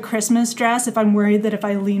if a Christmas dress, if I'm worried that if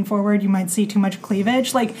I lean forward, you might see too much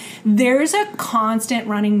cleavage. Like, there's a constant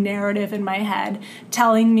running narrative in my head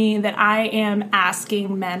telling me that I am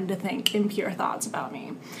asking men to think impure thoughts about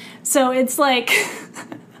me. So it's like,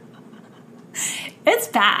 it's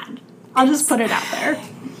bad. I'll just put it out there.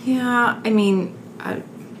 Yeah,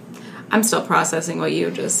 I'm still processing what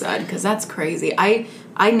you just said, because that's crazy. I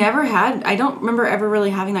don't remember ever really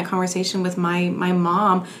having that conversation with my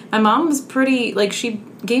mom. My mom was pretty, like, she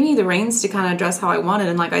gave me the reins to kind of dress how I wanted.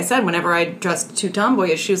 And like I said, whenever I dressed too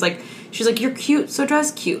tomboyish, she's like, "You're cute, so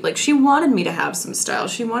dress cute." Like, she wanted me to have some style.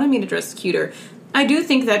 She wanted me to dress cuter. I do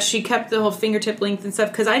think that she kept the whole fingertip length and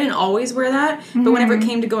stuff, because I didn't always wear that. But whenever it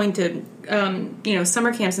came to going to,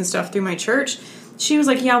 summer camps and stuff through my church, she was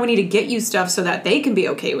like, "Yeah, we need to get you stuff so that they can be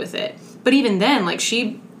okay with it." But even then, like,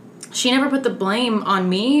 she never put the blame on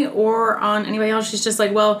me or on anybody else. She's just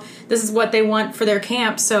like, "Well, this is what they want for their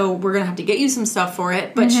camp, so we're going to have to get you some stuff for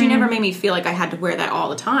it." But she never made me feel like I had to wear that all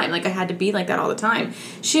the time. Like, I had to be like that all the time.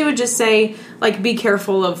 She would just say, like, be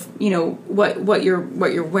careful of, what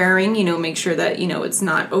you're wearing, make sure that, it's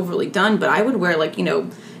not overly done. But I would wear, like,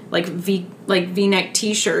 V-neck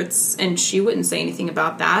t-shirts, and she wouldn't say anything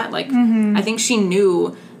about that. Like, I think she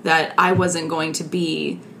knew that I wasn't going to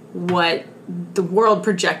be what the world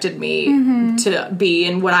projected me to be,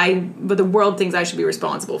 and what the world thinks I should be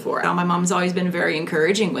responsible for. My mom's always been very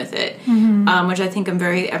encouraging with it, which I think I'm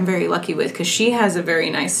very lucky with, because she has a very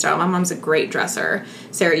nice style. My mom's a great dresser.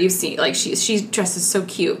 Sarah, you've seen, like, she dresses so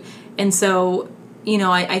cute, and so,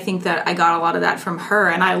 I think that I got a lot of that from her,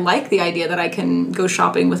 and I like the idea that I can go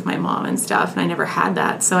shopping with my mom and stuff, and I never had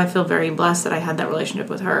that, so I feel very blessed that I had that relationship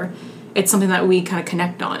with her. It's something that we kind of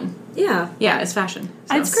connect on. Yeah. Yeah, it's fashion.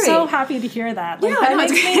 So. I'm so happy to hear that. Like, that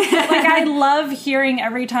makes me, like, I love hearing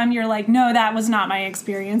every time you're like, "No, that was not my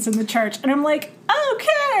experience in the church." And I'm like,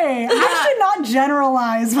 okay, I should not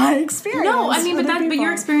generalize my experience. No, but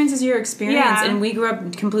your experience is your experience, Yeah. and we grew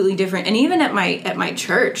up completely different. And even at my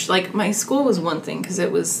church, like, my school was one thing, because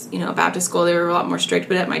it was, a Baptist school, they were a lot more strict.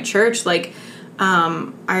 But at my church, like,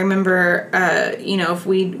 I remember, if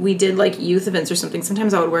we did, like, youth events or something,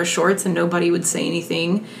 sometimes I would wear shorts and nobody would say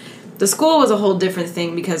anything. The school was a whole different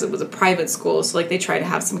thing, because it was a private school, so, like, they tried to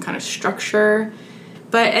have some kind of structure.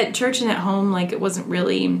 But at church and at home, like, it wasn't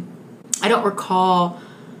really, I don't recall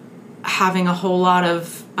having a whole lot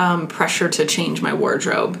of pressure to change my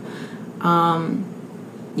wardrobe.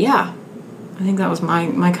 Yeah, I think that was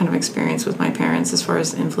my kind of experience with my parents as far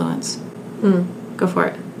as influence. Go for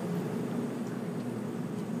it.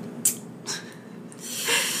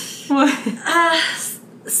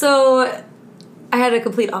 So I had a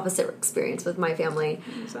complete opposite experience with my family.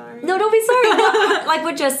 I'm sorry. No, don't be sorry. Like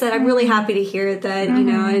what Jess said, I'm really happy to hear that,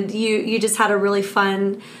 and you just had a really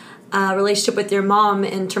fun relationship with your mom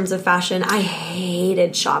in terms of fashion. I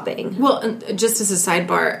hated shopping. Well, and just as a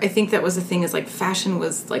sidebar, I think that was the thing is like fashion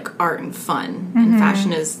was like art and fun, and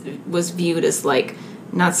fashion was viewed as like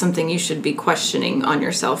not something you should be questioning on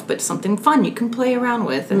yourself, but something fun you can play around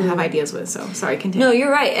with and have ideas with. So sorry, continue. No,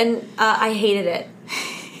 you're right, and I hated it.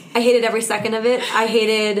 I hated every second of it. I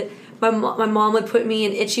hated my mom would put me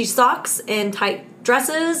in itchy socks and tight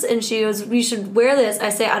dresses, and she goes, "You should wear this." I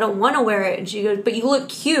say, "I don't want to wear it," and she goes, "But you look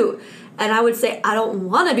cute." And I would say, "I don't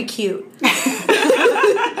want to be cute."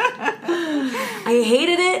 I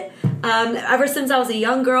hated it. Ever since I was a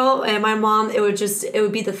young girl, and my mom, it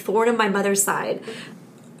would be the thorn in my mother's side.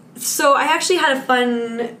 So I actually had a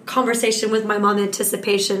fun conversation with my mom in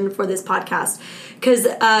anticipation for this podcast, because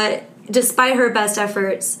despite her best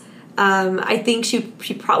efforts, I think she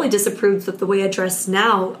probably disapproves of the way I dress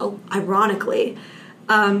now, ironically,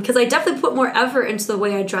 because I definitely put more effort into the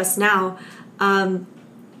way I dress now.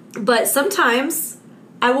 But sometimes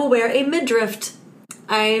I will wear a midriff.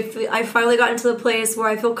 I finally got into the place where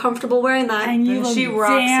I feel comfortable wearing that. And you look She rocks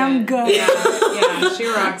damn it. good. Yeah, she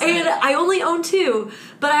rocks And it. I only own 2.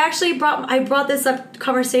 But I actually brought this up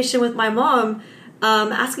conversation with my mom,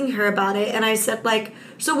 asking her about it. And I said, like,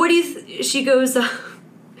 so what do you... She goes,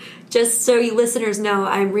 just so you listeners know,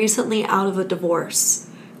 I'm recently out of a divorce.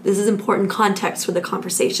 This is important context for the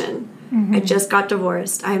conversation. I just got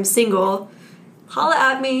divorced. I am single. Holla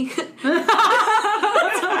at me.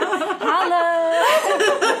 Hello.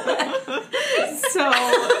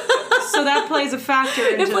 So that plays a factor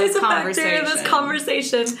into It plays this a factor in this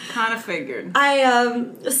conversation. Kind of figured.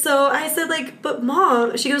 So I said, like, but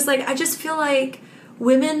Mom, she goes, like, I just feel like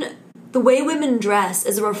the way women dress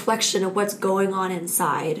is a reflection of what's going on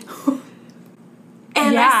inside.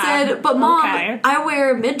 And Yeah, I said, but Mom, okay. I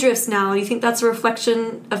wear midriffs now. You think that's a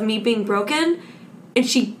reflection of me being broken? And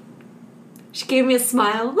she gave me a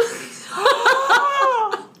smile.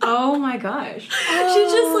 Oh my gosh. She's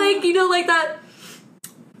just like, like that,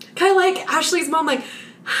 kind of like Ashley's mom, like,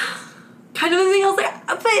 kind of a thing. I was like,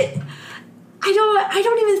 but I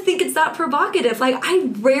don't even think it's that provocative. Like,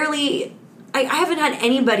 I haven't had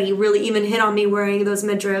anybody really even hit on me wearing those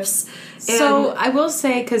midriffs. So I will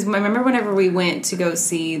say, because I remember whenever we went to go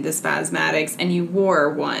see the Spasmatics and you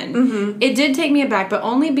wore one, it did take me aback, but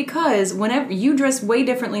only because whenever you dress way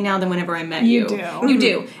differently now than whenever I met you. You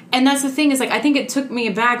do. And that's the thing is, like, I think it took me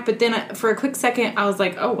aback, but then for a quick second, I was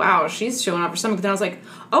like, oh wow, she's showing off her stomach. Then I was like,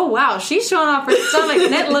 oh wow, she's showing off her stomach,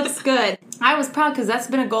 and it looks good. I was proud because that's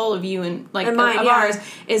been a goal of you and like mine, of yeah. ours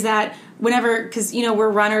is that whenever, because we're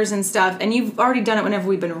runners and stuff, and you've already done it whenever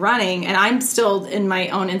we've been running, and I'm still in my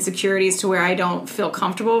own insecurities to where I don't feel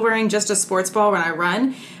comfortable wearing just a sports bra when I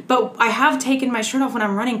run, but I have taken my shirt off when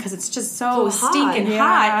I'm running because it's just so hot. stinking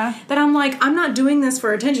Yeah. hot that I'm like, I'm not doing this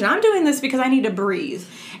for attention. I'm doing this because I need to breathe.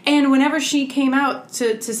 And whenever she came out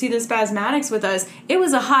to see the Spasmatics with us, it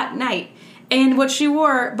was a hot night. And what she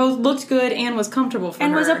wore both looked good and was comfortable for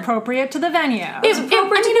And her. was appropriate to the venue. It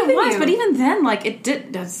was, but even then, like, it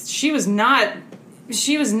did. She was not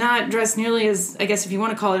dressed nearly as, I guess, if you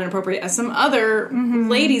want to call it inappropriate, as some other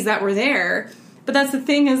ladies that were there. But that's the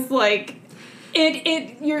thing is, like,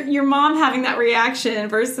 your mom having that reaction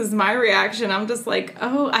versus my reaction. I'm just like,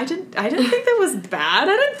 oh, I didn't think that was bad.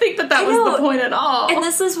 I didn't think that was the point at all. And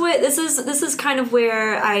this is kind of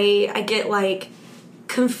where I get, like,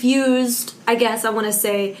 confused, I guess I want to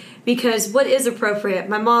say, because what is appropriate?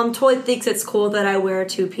 My mom totally thinks it's cool that I wear a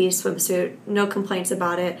 2-piece swimsuit. No complaints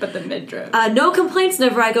about it. But the midriff. No complaints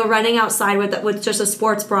whenever I go running outside with just a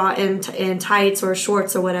sports bra and tights or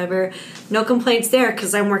shorts or whatever. No complaints there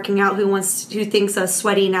because I'm working out. Who thinks a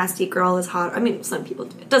sweaty, nasty girl is hot? I mean, some people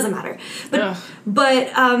do. It doesn't matter. But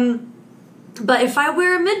if I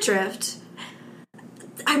wear a midriff,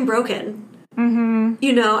 I'm broken. I'm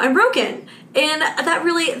broken. And that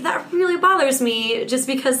really bothers me just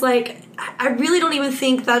because, like, I really don't even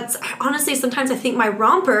think that's... Honestly, sometimes I think my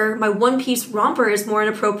one-piece romper is more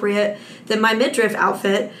inappropriate than my midriff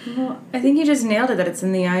outfit. Well, I think you just nailed it, that it's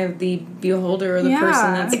in the eye of the beholder or the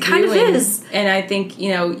person that's it kind of viewing. is. And I think,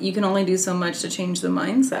 you can only do so much to change the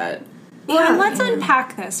mindset. Well, and let's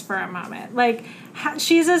unpack this for a moment. Like,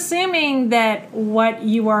 she's assuming that what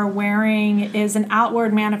you are wearing is an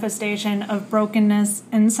outward manifestation of brokenness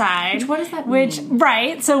inside. What does that mean?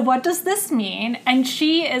 Right. So what does this mean? And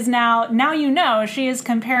she is now she is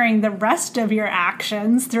comparing the rest of your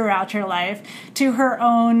actions throughout your life to her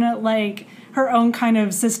own kind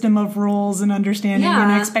of system of rules and understanding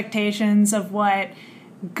and expectations of what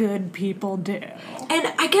good people do.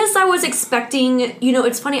 And I guess I was expecting,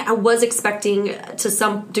 it's funny, I was expecting to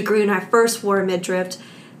some degree when I first wore a midriff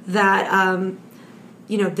that,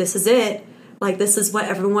 this is it. Like, this is what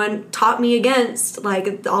everyone taught me against.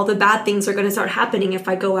 Like, all the bad things are going to start happening if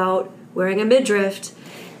I go out wearing a midriff.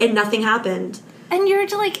 And nothing happened. And you're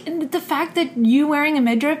like, the fact that you wearing a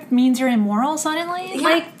midriff means you're immoral suddenly? Yeah.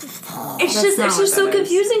 Like, It's just so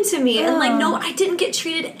confusing to me. And like, Ugh. no, I didn't get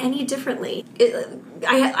treated any differently.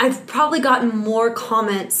 I've probably gotten more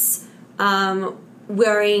comments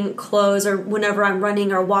wearing clothes or whenever I'm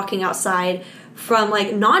running or walking outside from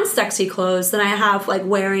like non-sexy clothes than I have like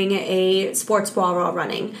wearing a sports bra while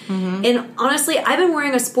running. And honestly, I've been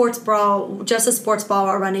wearing a sports bra, just a sports bra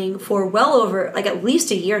while running for well over like at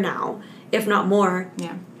least a year now, if not more.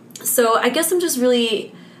 Yeah. So I guess I'm just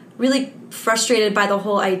really, really frustrated by the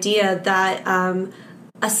whole idea that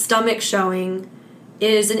a stomach showing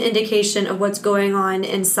is an indication of what's going on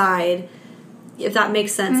inside. If that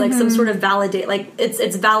makes sense, like some sort of validate, like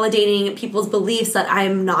it's validating people's beliefs that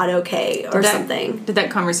I'm not okay or something. Did that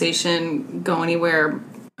conversation go anywhere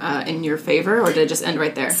in your favor, or did it just end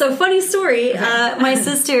right there? So funny story. My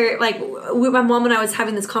sister, like my mom and I was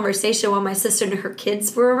having this conversation while my sister and her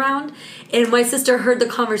kids were around, and my sister heard the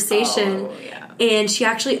conversation. Oh, yeah. And she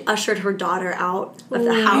actually ushered her daughter out of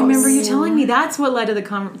the house. I remember you telling me that's what led to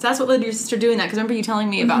that's what led to your sister doing that, because I remember you telling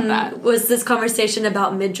me about that. Was this conversation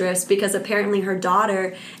about midriffs, because apparently her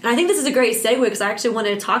daughter, and I think this is a great segue because I actually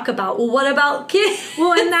wanted to talk about, well, what about kids?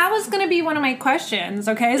 well, and that was going to be one of my questions,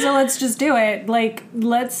 okay? So let's just do it. Like,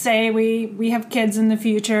 let's say we have kids in the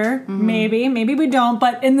future. Maybe we don't,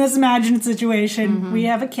 but in this imagined situation, we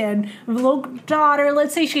have a kid, we have a little daughter.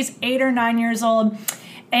 Let's say she's 8 or 9 years old.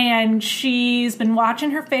 And she's been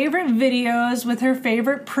watching her favorite videos with her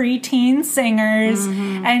favorite preteen singers.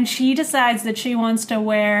 And she decides that she wants to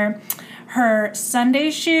wear her Sunday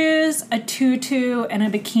shoes, a tutu, and a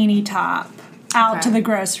bikini top out to the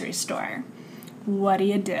grocery store. What do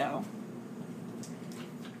you do?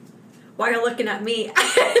 Why are you looking at me?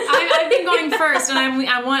 I've been going first, and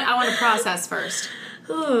I want to process first.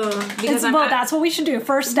 Because That's what we should do.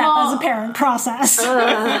 First step as a parent, process.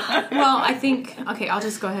 Well, I think, okay, I'll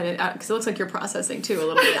just go ahead and, because it looks like you're processing too a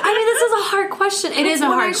little bit. I mean, this is a hard question. It is a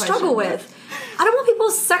hard I struggle question. with. I don't want people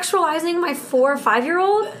sexualizing my 4 or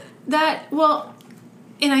 5-year-old.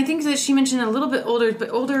 And I think that she mentioned a little bit older, but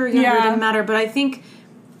older or younger doesn't matter, but I think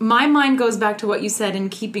my mind goes back to what you said in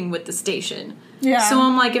keeping with the station. Yeah. So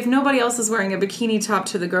I'm like, if nobody else is wearing a bikini top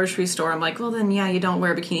to the grocery store, I'm like, well then you don't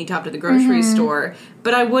wear a bikini top to the grocery store.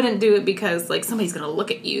 But I wouldn't do it because like somebody's gonna look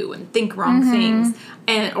at you and think wrong things,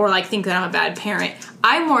 or like think that I'm a bad parent.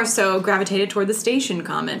 I more so gravitated toward the station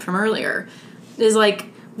comment from earlier. Is like,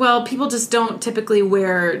 well, people just don't typically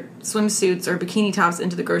wear swimsuits or bikini tops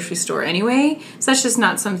into the grocery store anyway. So that's just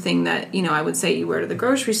not something that, I would say you wear to the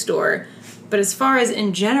grocery store. But as far as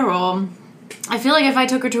in general, I feel like if I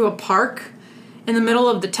took her to a park in the middle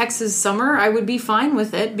of the Texas summer, I would be fine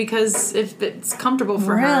with it because if it's comfortable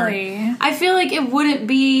for her. Really? I feel like it wouldn't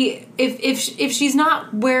be if she's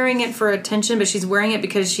not wearing it for attention, but she's wearing it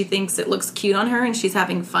because she thinks it looks cute on her and she's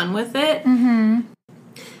having fun with it.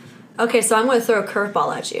 Okay, so I'm going to throw a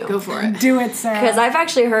curveball at you. Go for it. Do it, Sarah. Because I've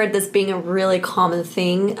actually heard this being a really common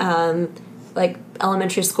thing, like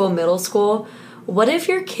elementary school, middle school. What if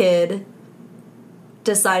your kid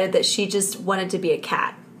decided that she just wanted to be a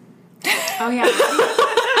cat? Oh, yeah.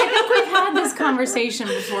 I think we've had this conversation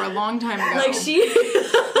before a long time ago. Like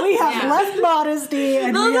we have left modesty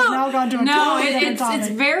and we have now gone to a totally different topic. It's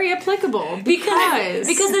very applicable because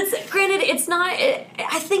it's granted it's not.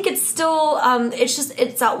 I think it's still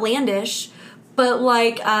it's outlandish. But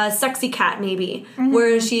like Sexy Cat maybe,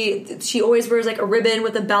 where she always wears like a ribbon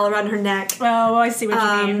with a bell around her neck. Oh, I see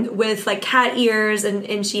what you mean. With like cat ears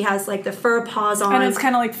and she has like the fur paws on. And it's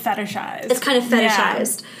kind of like fetishized. It's kind of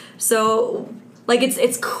fetishized. Yeah. So like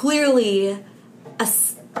it's clearly a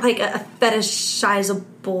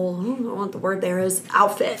fetishizable. I don't know what the word there is.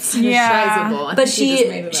 Outfit. Yeah. But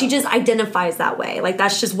she just identifies that way. Like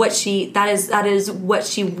that's just what that is what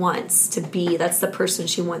she wants to be. That's the person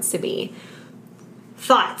she wants to be.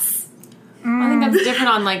 Thoughts? I think that's different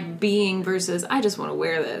on like being versus I just want to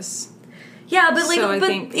wear this. Yeah, but like, So I but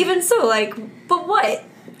think- even so, like, but what?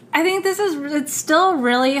 I think it's still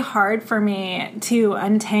really hard for me to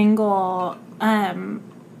untangle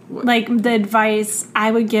like the advice I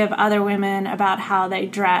would give other women about how they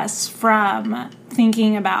dress from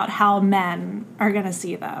thinking about how men are going to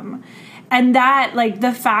see them. And that, like,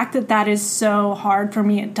 the fact that is so hard for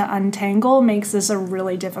me to untangle makes this a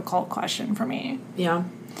really difficult question for me. Yeah.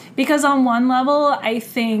 Because on one level, I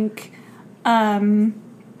think that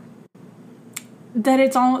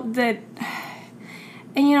it's all that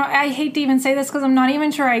and I hate to even say this because I'm not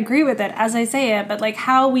even sure I agree with it as I say it, but like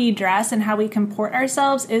how we dress and how we comport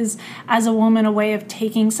ourselves is, as a woman, a way of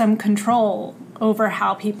taking some control over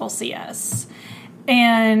how people see us.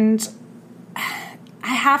 And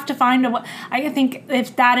I have to find a way. I think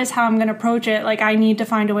if that is how I'm going to approach it, like I need to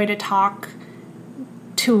find a way to talk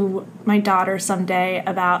to my daughter someday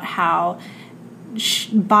about how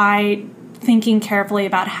by thinking carefully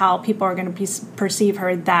about how people are going to perceive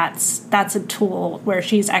her, that's a tool where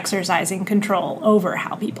she's exercising control over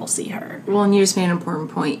how people see her. Well, and you just made an important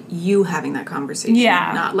point. You having that conversation.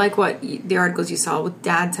 Yeah. Not like what the articles you saw with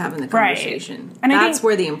dads having the conversation. Right. And that's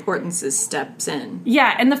where the importance steps in.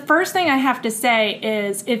 Yeah, and the first thing I have to say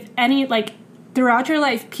is if any, like, throughout your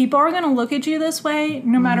life, people are going to look at you this way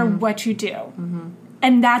no matter what you do. Mm-hmm.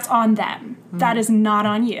 And that's on them. Mm-hmm. That is not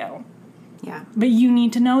on you. Yeah. But you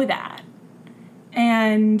need to know that.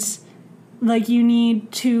 And, like, you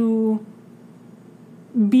need to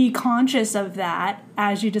be conscious of that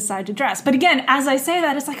as you decide to dress. But again, as I say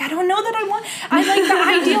that, it's like, I don't know that I like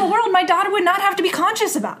the ideal world. My daughter would not have to be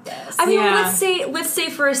conscious about this. I mean, let's say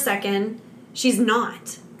for a second, she's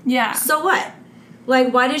not. Yeah. So what?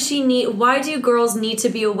 Like, why do girls need to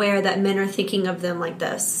be aware that men are thinking of them like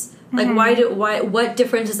this? Like, what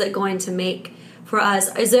difference is it going to make for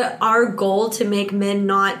us? Is it our goal to make men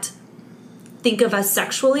not think of us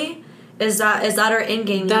sexually? Is that our end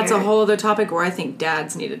game? That's here? a whole other topic where I think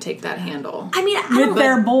dads need to take that handle. I mean, with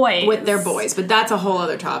their boys, but that's a whole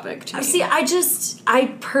other topic to me. See,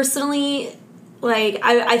 I personally, like,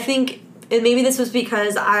 I think, and maybe this was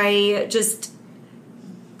because I just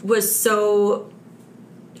was so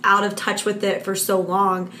out of touch with it for so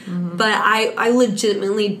long, but I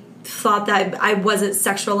legitimately thought that I wasn't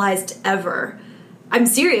sexualized ever. I'm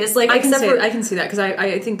serious. Like, I can see that because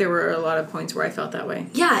I think there were a lot of points where I felt that way.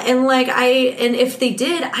 Yeah, and like and if they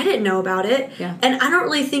did, I didn't know about it. Yeah. And I don't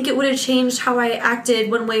really think it would have changed how I acted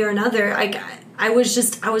one way or another. I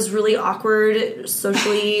was really awkward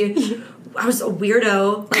socially. I was a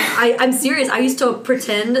weirdo. Like, I'm serious. I used to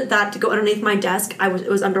pretend that to go underneath my desk, it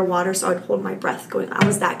was underwater, so I'd hold my breath going. I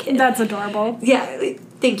was that kid. That's adorable. Yeah.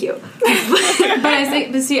 Thank you.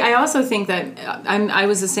 But see, I also think that I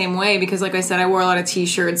was the same way because, like I said, I wore a lot of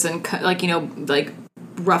T-shirts and like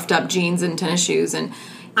roughed up jeans and tennis shoes, and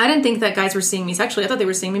I didn't think that guys were seeing me sexually. I thought they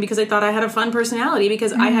were seeing me because they thought I had a fun personality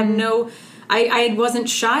because I have I wasn't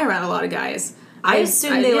shy around a lot of guys. I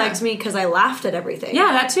assumed they liked me because I laughed at everything.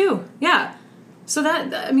 Yeah, that too. Yeah. So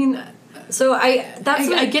So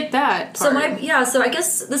I get that part. So I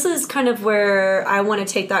guess this is kind of where I want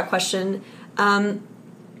to take that question.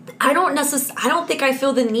 I don't think I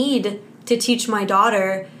feel the need to teach my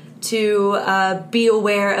daughter to be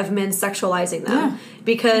aware of men sexualizing them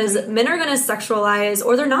because men are going to sexualize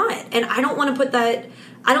or they're not, and I don't want to put that.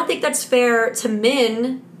 I don't think that's fair to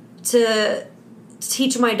men to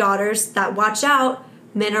teach my daughters that watch out,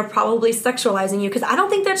 men are probably sexualizing you, because I don't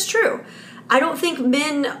think that's true. I don't think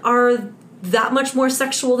men are that much more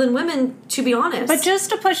sexual than women, to be honest. But just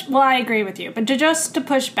to push, well, I agree with you, but just to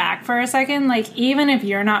push back for a second, like, even if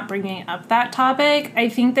you're not bringing up that topic, I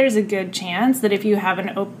think there's a good chance that if you have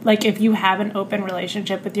an open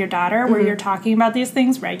relationship with your daughter where you're talking about these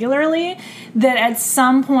things regularly, that at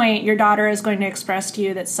some point your daughter is going to express to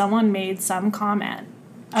you that someone made some comment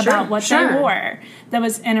about what they wore that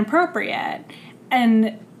was inappropriate,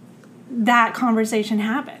 and that conversation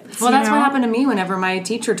happens. Well, that's what happened to me whenever my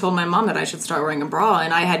teacher told my mom that I should start wearing a bra,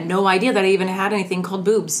 and I had no idea that I even had anything called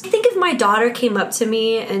boobs. I think if my daughter came up to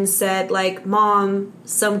me and said, like, Mom,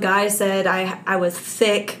 some guy said I was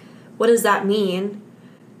thick, what does that mean?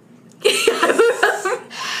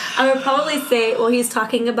 I would probably say, well, he's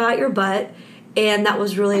talking about your butt, and that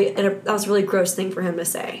was really a really gross thing for him to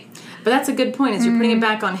say. But that's a good point. Is you're putting it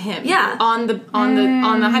back on him. Yeah. On the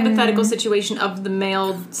hypothetical situation of the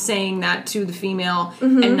male saying that to the female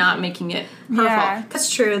and not making it her fault.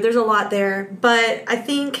 That's true. There's a lot there, but I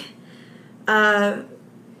think there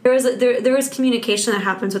is communication that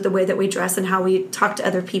happens with the way that we dress and how we talk to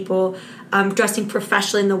other people. Dressing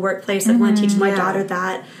professionally in the workplace, I want to teach my daughter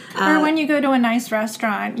that. Or when you go to a nice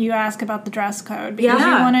restaurant, you ask about the dress code because you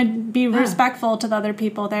want to be respectful to the other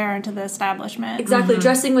people there and to the establishment. Exactly.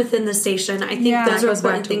 Dressing within the station. I think those are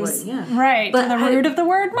important things. Right. But to the root of the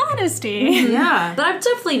word modesty. Yeah. But I'm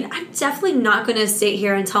definitely not going to sit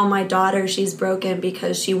here and tell my daughter she's broken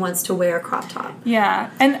because she wants to wear a crop top.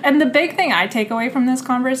 Yeah. And the big thing I take away from this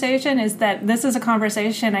conversation is that this is a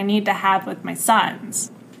conversation I need to have with my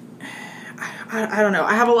sons. I don't know.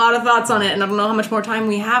 I have a lot of thoughts on it, and I don't know how much more time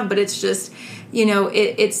we have, but it's just,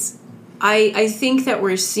 I think that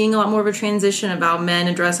we're seeing a lot more of a transition about men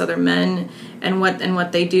address other men and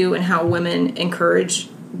what they do, and how women encourage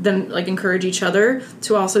each other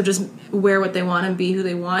to also just wear what they want and be who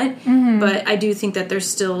they want. But I do think that there's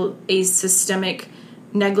still a systemic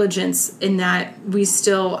negligence in that we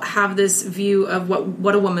still have this view of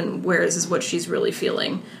what a woman wears is what she's really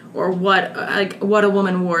feeling, or what a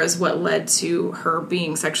woman wore is what led to her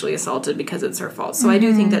being sexually assaulted because it's her fault. So I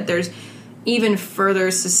do think that there's even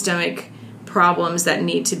further systemic problems that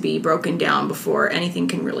need to be broken down before anything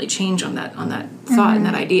can really change on that thought and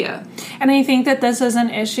that idea. And I think that this is an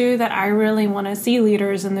issue that I really want to see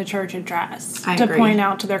leaders in the church address. I to agree. point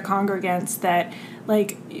out to their congregants that,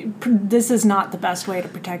 like, this is not the best way to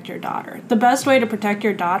protect your daughter. The best way to protect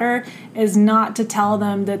your daughter is not to tell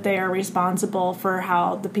them that they are responsible for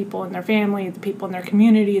how the people in their family, the people in their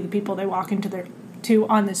community, the people they walk to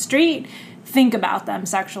on the street think about them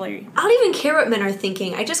sexually. I don't even care what men are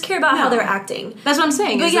thinking. I just care about how they're acting. That's what I'm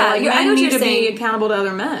saying. But is yeah, that, I know men what need you're to saying. be accountable to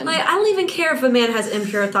other men. Like, I don't even care if a man has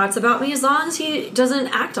impure thoughts about me as long as he doesn't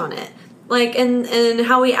act on it. Like, and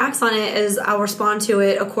how he acts on it is I'll respond to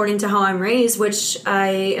it according to how I'm raised, which I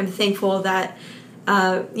am thankful that,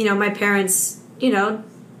 my parents,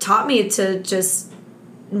 taught me to just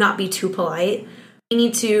not be too polite. We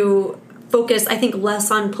need to focus, I think,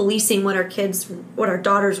 less on policing what our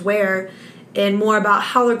daughters wear, and more about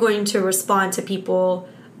how they're going to respond to people,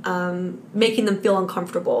 making them feel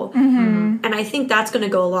uncomfortable. And I think that's going to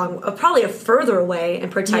go along probably a further way in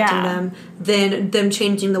protecting them than them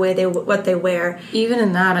changing the way what they wear. Even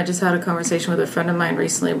in that, I just had a conversation with a friend of mine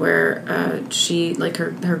recently where she, like,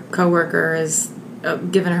 her coworker is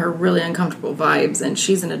giving her really uncomfortable vibes, and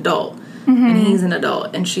she's an adult. And he's an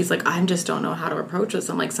adult, and she's like, I just don't know how to approach this.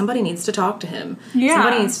 I'm like, somebody needs to talk to him.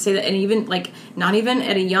 Somebody needs to say that. And even, like, not even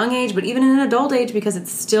at a young age, but even in an adult age, because it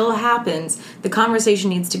still happens, the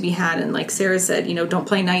conversation needs to be had. And like Sarah said, don't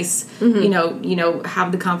play nice,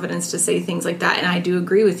 have the confidence to say things like that. And I do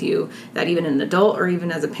agree with you that even an adult or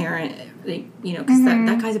even as a parent, because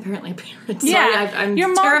that guy's apparently a parent. So I'm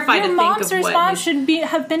terrified to think of what your mom's response should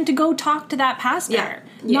have been to go talk to that pastor.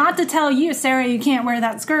 Not to tell you, Sarah, you can't wear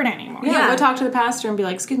that skirt anymore. Yeah, go talk to the pastor and be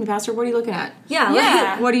like, excuse me, pastor, what are you looking at?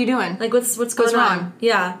 Yeah. What are you doing? Like, what's going on? Wrong?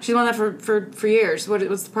 Yeah. She's wanted that for years.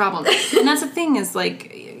 What's the problem? And that's the thing is,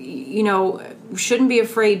 like, shouldn't be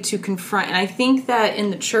afraid to confront. And I think that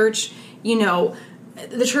in the church, the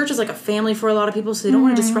church is like a family for a lot of people, so they don't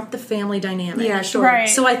want to disrupt the family dynamic. Yeah, sure. Right.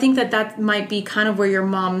 So I think that might be kind of where your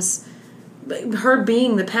mom's, her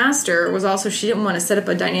being the pastor was also, she didn't want to set up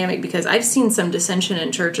a dynamic, because I've seen some dissension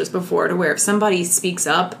in churches before to where if somebody speaks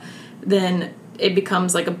up, then it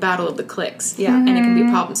becomes like a battle of the cliques. Yeah. And it can be a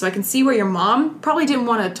problem. So I can see where your mom probably didn't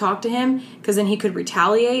want to talk to him, because then he could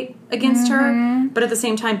retaliate against her. But at the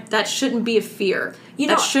same time, that shouldn't be a fear.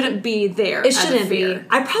 That shouldn't be there. It shouldn't be.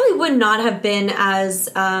 I probably would not have been as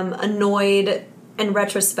annoyed in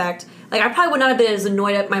retrospect. Like, I probably would not have been as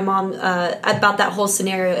annoyed at my mom about that whole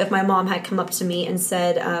scenario if my mom had come up to me and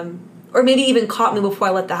said, or maybe even caught me before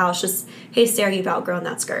I left the house, just, hey, Sarah, you've outgrown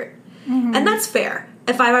that skirt. And that's fair.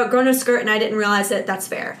 If I've outgrown a skirt and I didn't realize it, that's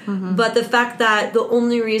fair. But the fact that the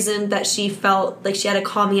only reason that she felt like she had to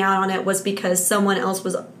call me out on it was because someone else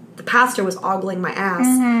the pastor was ogling my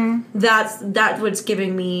ass, that's what's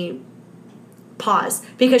giving me pause,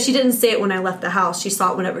 because she didn't say it when I left the house. She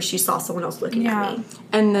saw it whenever she saw someone else looking at me.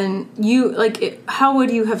 And then how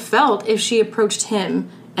would you have felt if she approached him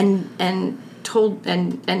and told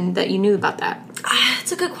and that you knew about that?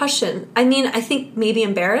 That's a good question. I mean, I think maybe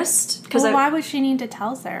embarrassed. Why would she need to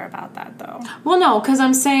tell Sarah about that, though? Well, no, because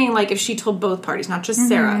I'm saying, like, if she told both parties, not just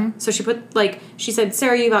Sarah. So she said,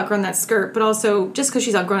 Sarah, you've outgrown that skirt, but also, just because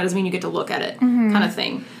she's outgrown it doesn't mean you get to look at it, kind of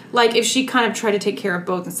thing. Like, if she kind of tried to take care of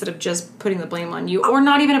both instead of just putting the blame on you, or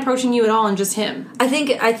not even approaching you at all and just him. I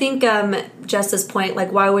think Jess's point,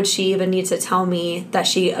 like, why would she even need to tell me that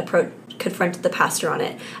she confronted the pastor on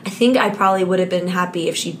it? I think I probably would have been happy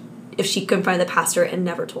if she confronted the pastor and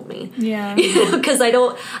never told me. Yeah. Because I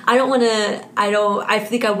think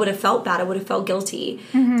I would have felt bad. I would have felt guilty.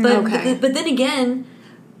 But then again,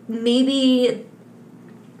 maybe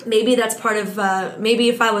that's part of, maybe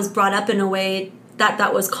if I was brought up in a way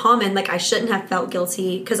that was common, like, I shouldn't have felt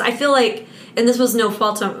guilty. Because I feel like, and this was no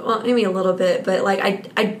fault of, well, maybe a little bit, but, like,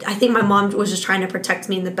 I think my mom was just trying to protect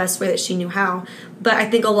me in the best way that she knew how. But I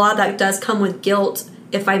think a lot of that does come with guilt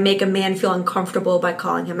if I make a man feel uncomfortable by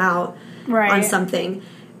calling him out on something.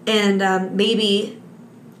 And maybe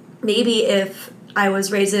if I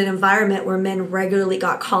was raised in an environment where men regularly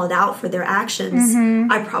got called out for their actions,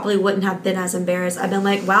 I probably wouldn't have been as embarrassed. I've been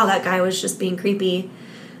like, wow, that guy was just being creepy.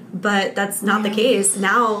 But that's not the case.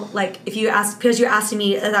 Now, like, if you ask, because you're asking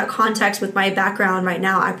me that context with my background right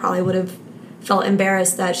now, I probably would have felt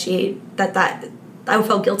embarrassed that I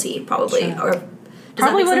felt guilty probably, or does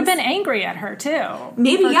Probably that would make have sense? been angry at her too.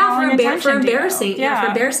 Maybe, for calling for attention to you. embarrassing, for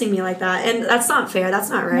embarrassing me like that, and that's not fair. That's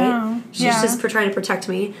not right. No. She's Yeah. just trying to protect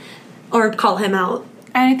me, or call him out.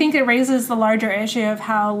 And I think it raises the larger issue of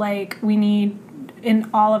how, like, we need, in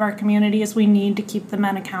all of our communities, we need to keep the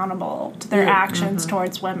men accountable to their actions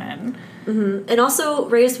towards women. And also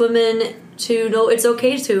raise women to know it's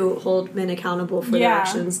okay to hold men accountable for their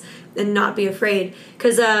actions and not be afraid.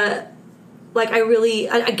 Because, like,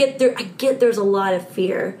 I get there's a lot of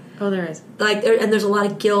fear. Oh, there is. Like, and there's a lot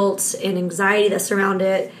of guilt and anxiety that surround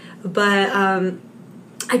it. But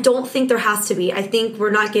I don't think there has to be. I think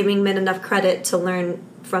we're not giving men enough credit to learn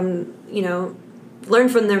from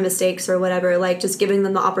their mistakes or whatever. Like, just giving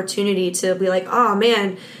them the opportunity to be like, oh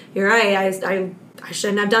man, you're right, I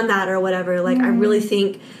shouldn't have done that or whatever. Like, I really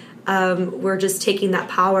think we're just taking that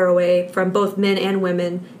power away from both men and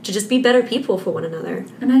women to just be better people for one another.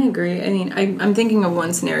 And I agree. I mean, I'm thinking of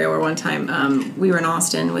one scenario where one time we were in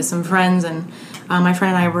Austin with some friends, and my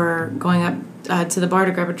friend and I were going up to the bar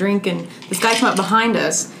to grab a drink, and this guy came up behind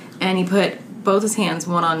us, and he put both his hands,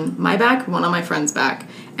 one on my back, one on my friend's back.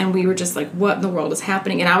 And we were just like, what in the world is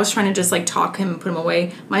happening? And I was trying to just like talk him and put him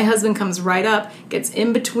away. My husband comes right up, gets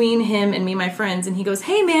in between him and me and my friends, and he goes,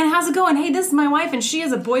 hey man, how's it going? Hey, this is my wife and she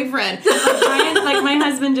has a boyfriend. Like my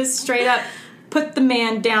husband just straight up put the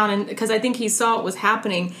man down, and because I think he saw what was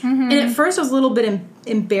happening. And at first I was a little bit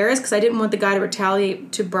embarrassed because I didn't want the guy to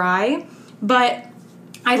retaliate to Bri. But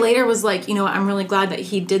I later was like, you know what, I'm really glad that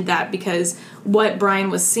he did that, because what Brian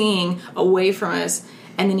was seeing away from us,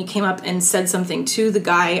 and then he came up and said something to the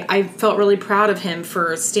guy. I felt really proud of him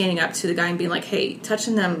for standing up to the guy and being like, hey,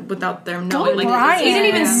 touching them without them knowing. Like, Brian. he didn't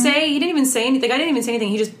even say anything. The guy didn't even say anything.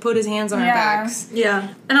 He just put his hands on our backs.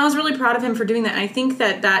 Yeah. And I was really proud of him for doing that. And I think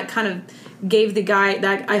that kind of gave the guy,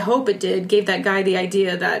 I hope it did, gave that guy the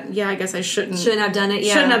idea that, yeah, I guess I shouldn't Shouldn't have done it,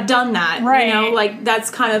 yeah. Shouldn't have done that. Right. You know, like, that's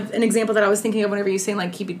kind of an example that I was thinking of whenever you saying,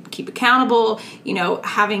 like, keep accountable, you know,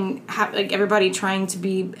 like, everybody trying to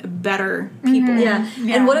be better people. Yeah.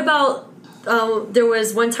 And what about, there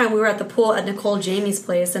was one time we were at the pool at Nicole Jamie's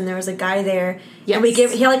place, and there was a guy there, and he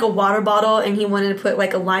had, like, a water bottle, and he wanted to put,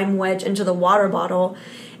 like, a lime wedge into the water bottle,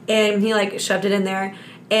 and he, like, shoved it in there,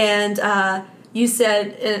 and, you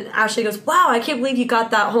said, and Ashley goes, wow, I can't believe you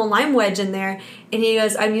got that whole lime wedge in there. And he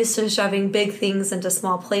goes, I'm used to shoving big things into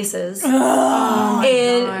small places. Oh,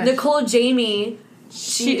 and gosh. Nicole Jamie,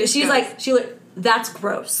 she's goes, like, that's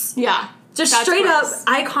gross. Yeah. Just That's straight gross. up,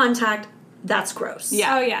 eye contact, that's gross.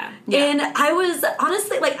 Yeah. Oh, yeah. And I was,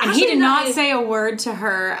 honestly, like, And Ashley he did not I- say a word to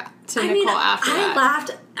her, Nicole, after I that.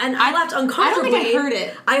 laughed, and I laughed uncomfortably. I don't think I heard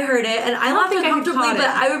it. I heard it, and I laughed think I had uncomfortably,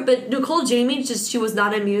 caught but Nicole Jamie, she was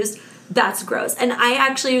not amused. That's gross. And I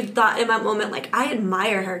actually thought in that moment, like, I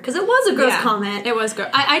admire her, because it was a gross comment. It was gross.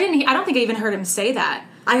 I don't think I even heard him say that.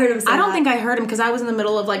 I heard him say I don't that. think I heard him, because I was in the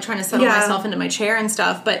middle of, like, trying to settle Yeah. myself into my chair and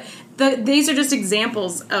stuff. But these are just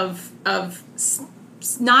examples of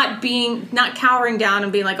not cowering down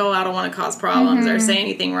and being like, oh, I don't want to cause problems or say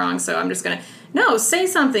anything wrong, so I'm just gonna say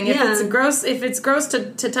something. If Yeah. it's gross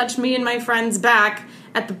to touch me and my friend's back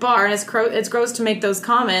at the bar, and it's gross to make those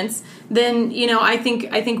comments, then, you know, I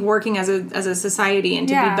think working as a society and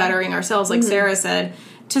to be bettering ourselves, like Sarah said,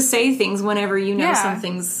 to say things whenever you know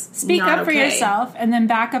something's Speak not up for okay. yourself, and then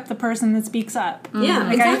back up the person that speaks up. Yeah,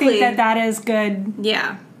 Like, exactly. I think that is good.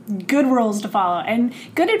 Yeah. Good rules to follow, and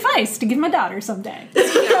good advice to give my daughter someday.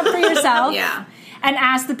 Speak up for yourself. Yeah. And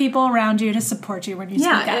ask the people around you to support you when you speak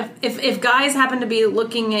Yeah, up. if guys happen to be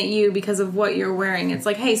looking at you because of what you're wearing, it's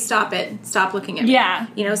like, hey, stop it. Stop looking at me. Yeah.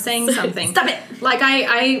 You know, saying something. Stop it. Like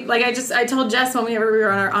I told Jess when we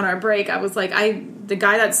were on our break, I was like, the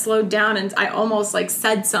guy that slowed down, and I almost like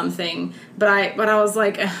said something, but I was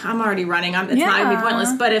like, I'm already running. It's not gonna be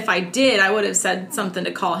pointless. But if I did, I would have said something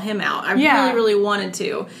to call him out. I really, really wanted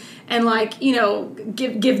to. And, like, you know,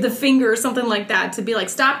 give the finger or something like that, to be like,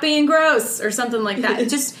 stop being gross or something like that.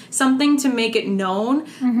 Just something to make it known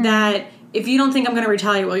that if you don't think I'm going to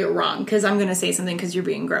retaliate, well, you're wrong, because I'm going to say something because you're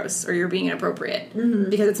being gross or you're being inappropriate.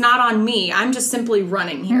 Because it's not on me. I'm just simply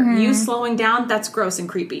running here. You slowing down, that's gross and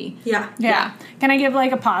creepy. Yeah. Can I give,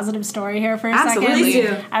 like, a positive story here for a Absolutely.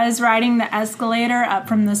 second? Please do. I was riding the escalator up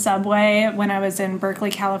from the subway when I was in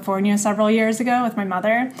Berkeley, California several years ago with my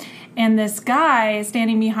mother. And this guy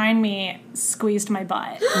standing behind me squeezed my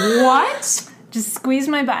butt. What? Just squeezed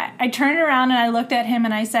my butt. I turned around and I looked at him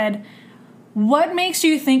and I said, what makes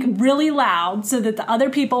you think really loud so that the other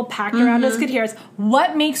people packed around us could hear us?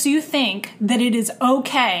 What makes you think that it is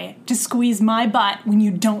okay to squeeze my butt when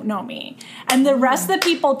you don't know me? And the rest of the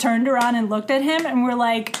people turned around and looked at him and were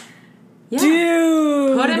like, Yeah.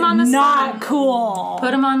 Dude, Put him on the not spot. cool.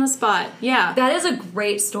 Put him on the spot. Yeah. That is a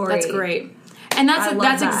great story. That's great. And I love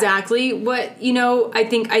that's that. exactly what, I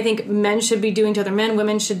think men should be doing to other men,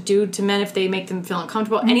 women should do to men if they make them feel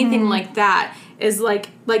uncomfortable. Mm-hmm. Anything like that is like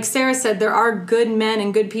Sarah said, there are good men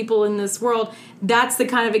and good people in this world. That's the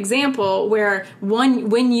kind of example where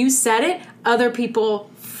when you said it, other people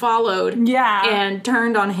followed and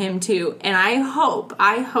turned on him too. And I hope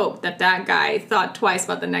that guy thought twice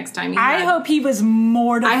about the next time I hope he was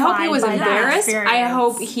mortified. I hope he was by that embarrassed. I experience.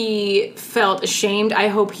 hope he felt ashamed. I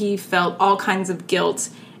hope he felt all kinds of guilt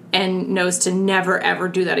and knows to never ever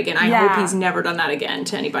do that again. I hope he's never done that again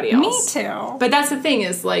to anybody else. Me too. But that's the thing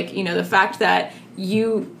is the fact that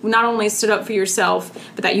you not only stood up for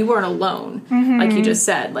yourself, but that you weren't alone. Mm-hmm. Like you just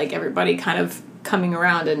said, like everybody kind of coming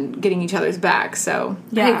around and getting each other's back. So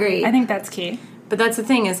Yeah, I agree. I think that's key. but that's the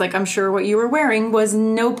thing is like I'm sure what you were wearing was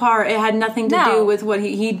no part. It had nothing to do with what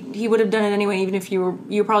he would have done it anyway. Even if you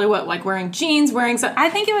were probably like wearing jeans, wearing some. I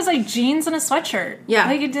think it was like jeans and a sweatshirt. Yeah.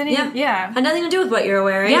 Like it didn't. Yeah. Had nothing to do with what you were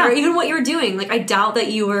wearing or even what you were doing. Like I doubt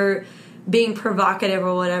that you were being provocative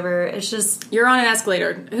or whatever. It's just You're on an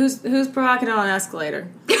escalator. Who's provocative on an escalator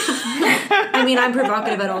I mean I'm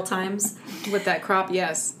provocative at all times. with that crop?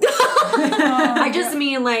 Yes. I just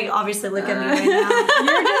mean like obviously look at me right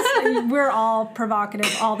now. We're all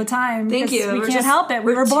provocative all the time. Thank because you. We We're can't just- help it.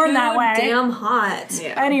 We were born too that way. Damn hot.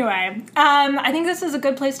 Yeah. Anyway, I think this is a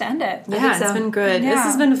good place to end it. Yeah, so. it's been good. Yeah. This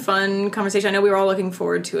has been a fun conversation. I know we were all looking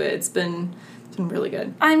forward to it. It's been really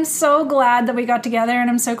good. I'm so glad that we got together, and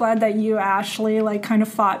I'm so glad that you, Ashley, like kind of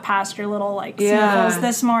fought past your little like sniffles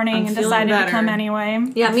this morning I'm and feeling decided better. to come anyway.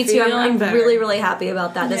 Yeah, me too. I'm feeling better. really, really happy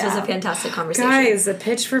about that. This was Yeah. a fantastic conversation. Guys, a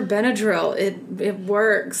pitch for Benadryl. It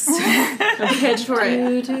works. A pitch for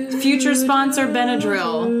it. Future sponsor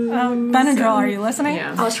Benadryl. Benadryl, are you listening?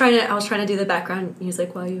 Yeah. I was trying to do the background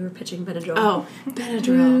music while you were pitching Benadryl. Oh,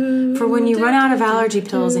 Benadryl. For when you run out of allergy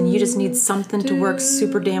pills and you just need something to work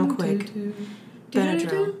super damn quick.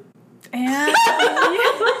 Benadryl. And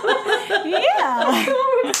yeah.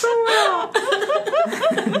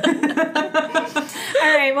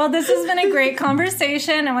 All right. Well, this has been a great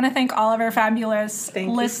conversation. I want to thank all of our fabulous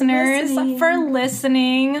listeners for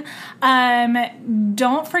listening.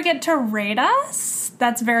 Don't forget to rate us.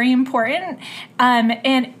 That's very important.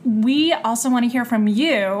 And we also want to hear from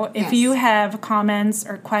you if you have comments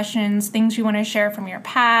or questions, things you want to share from your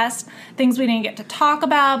past, things we didn't get to talk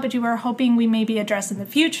about, but you were hoping we maybe address in the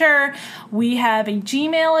future. We have a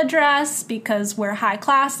Gmail address because we're high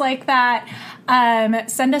class like that.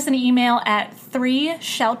 Send us an email at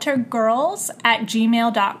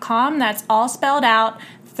 3shelteredgirls@gmail.com. That's all spelled out,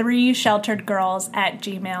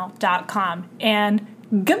 3shelteredgirls@gmail.com. And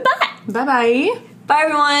goodbye. Bye-bye. Bye,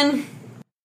 everyone.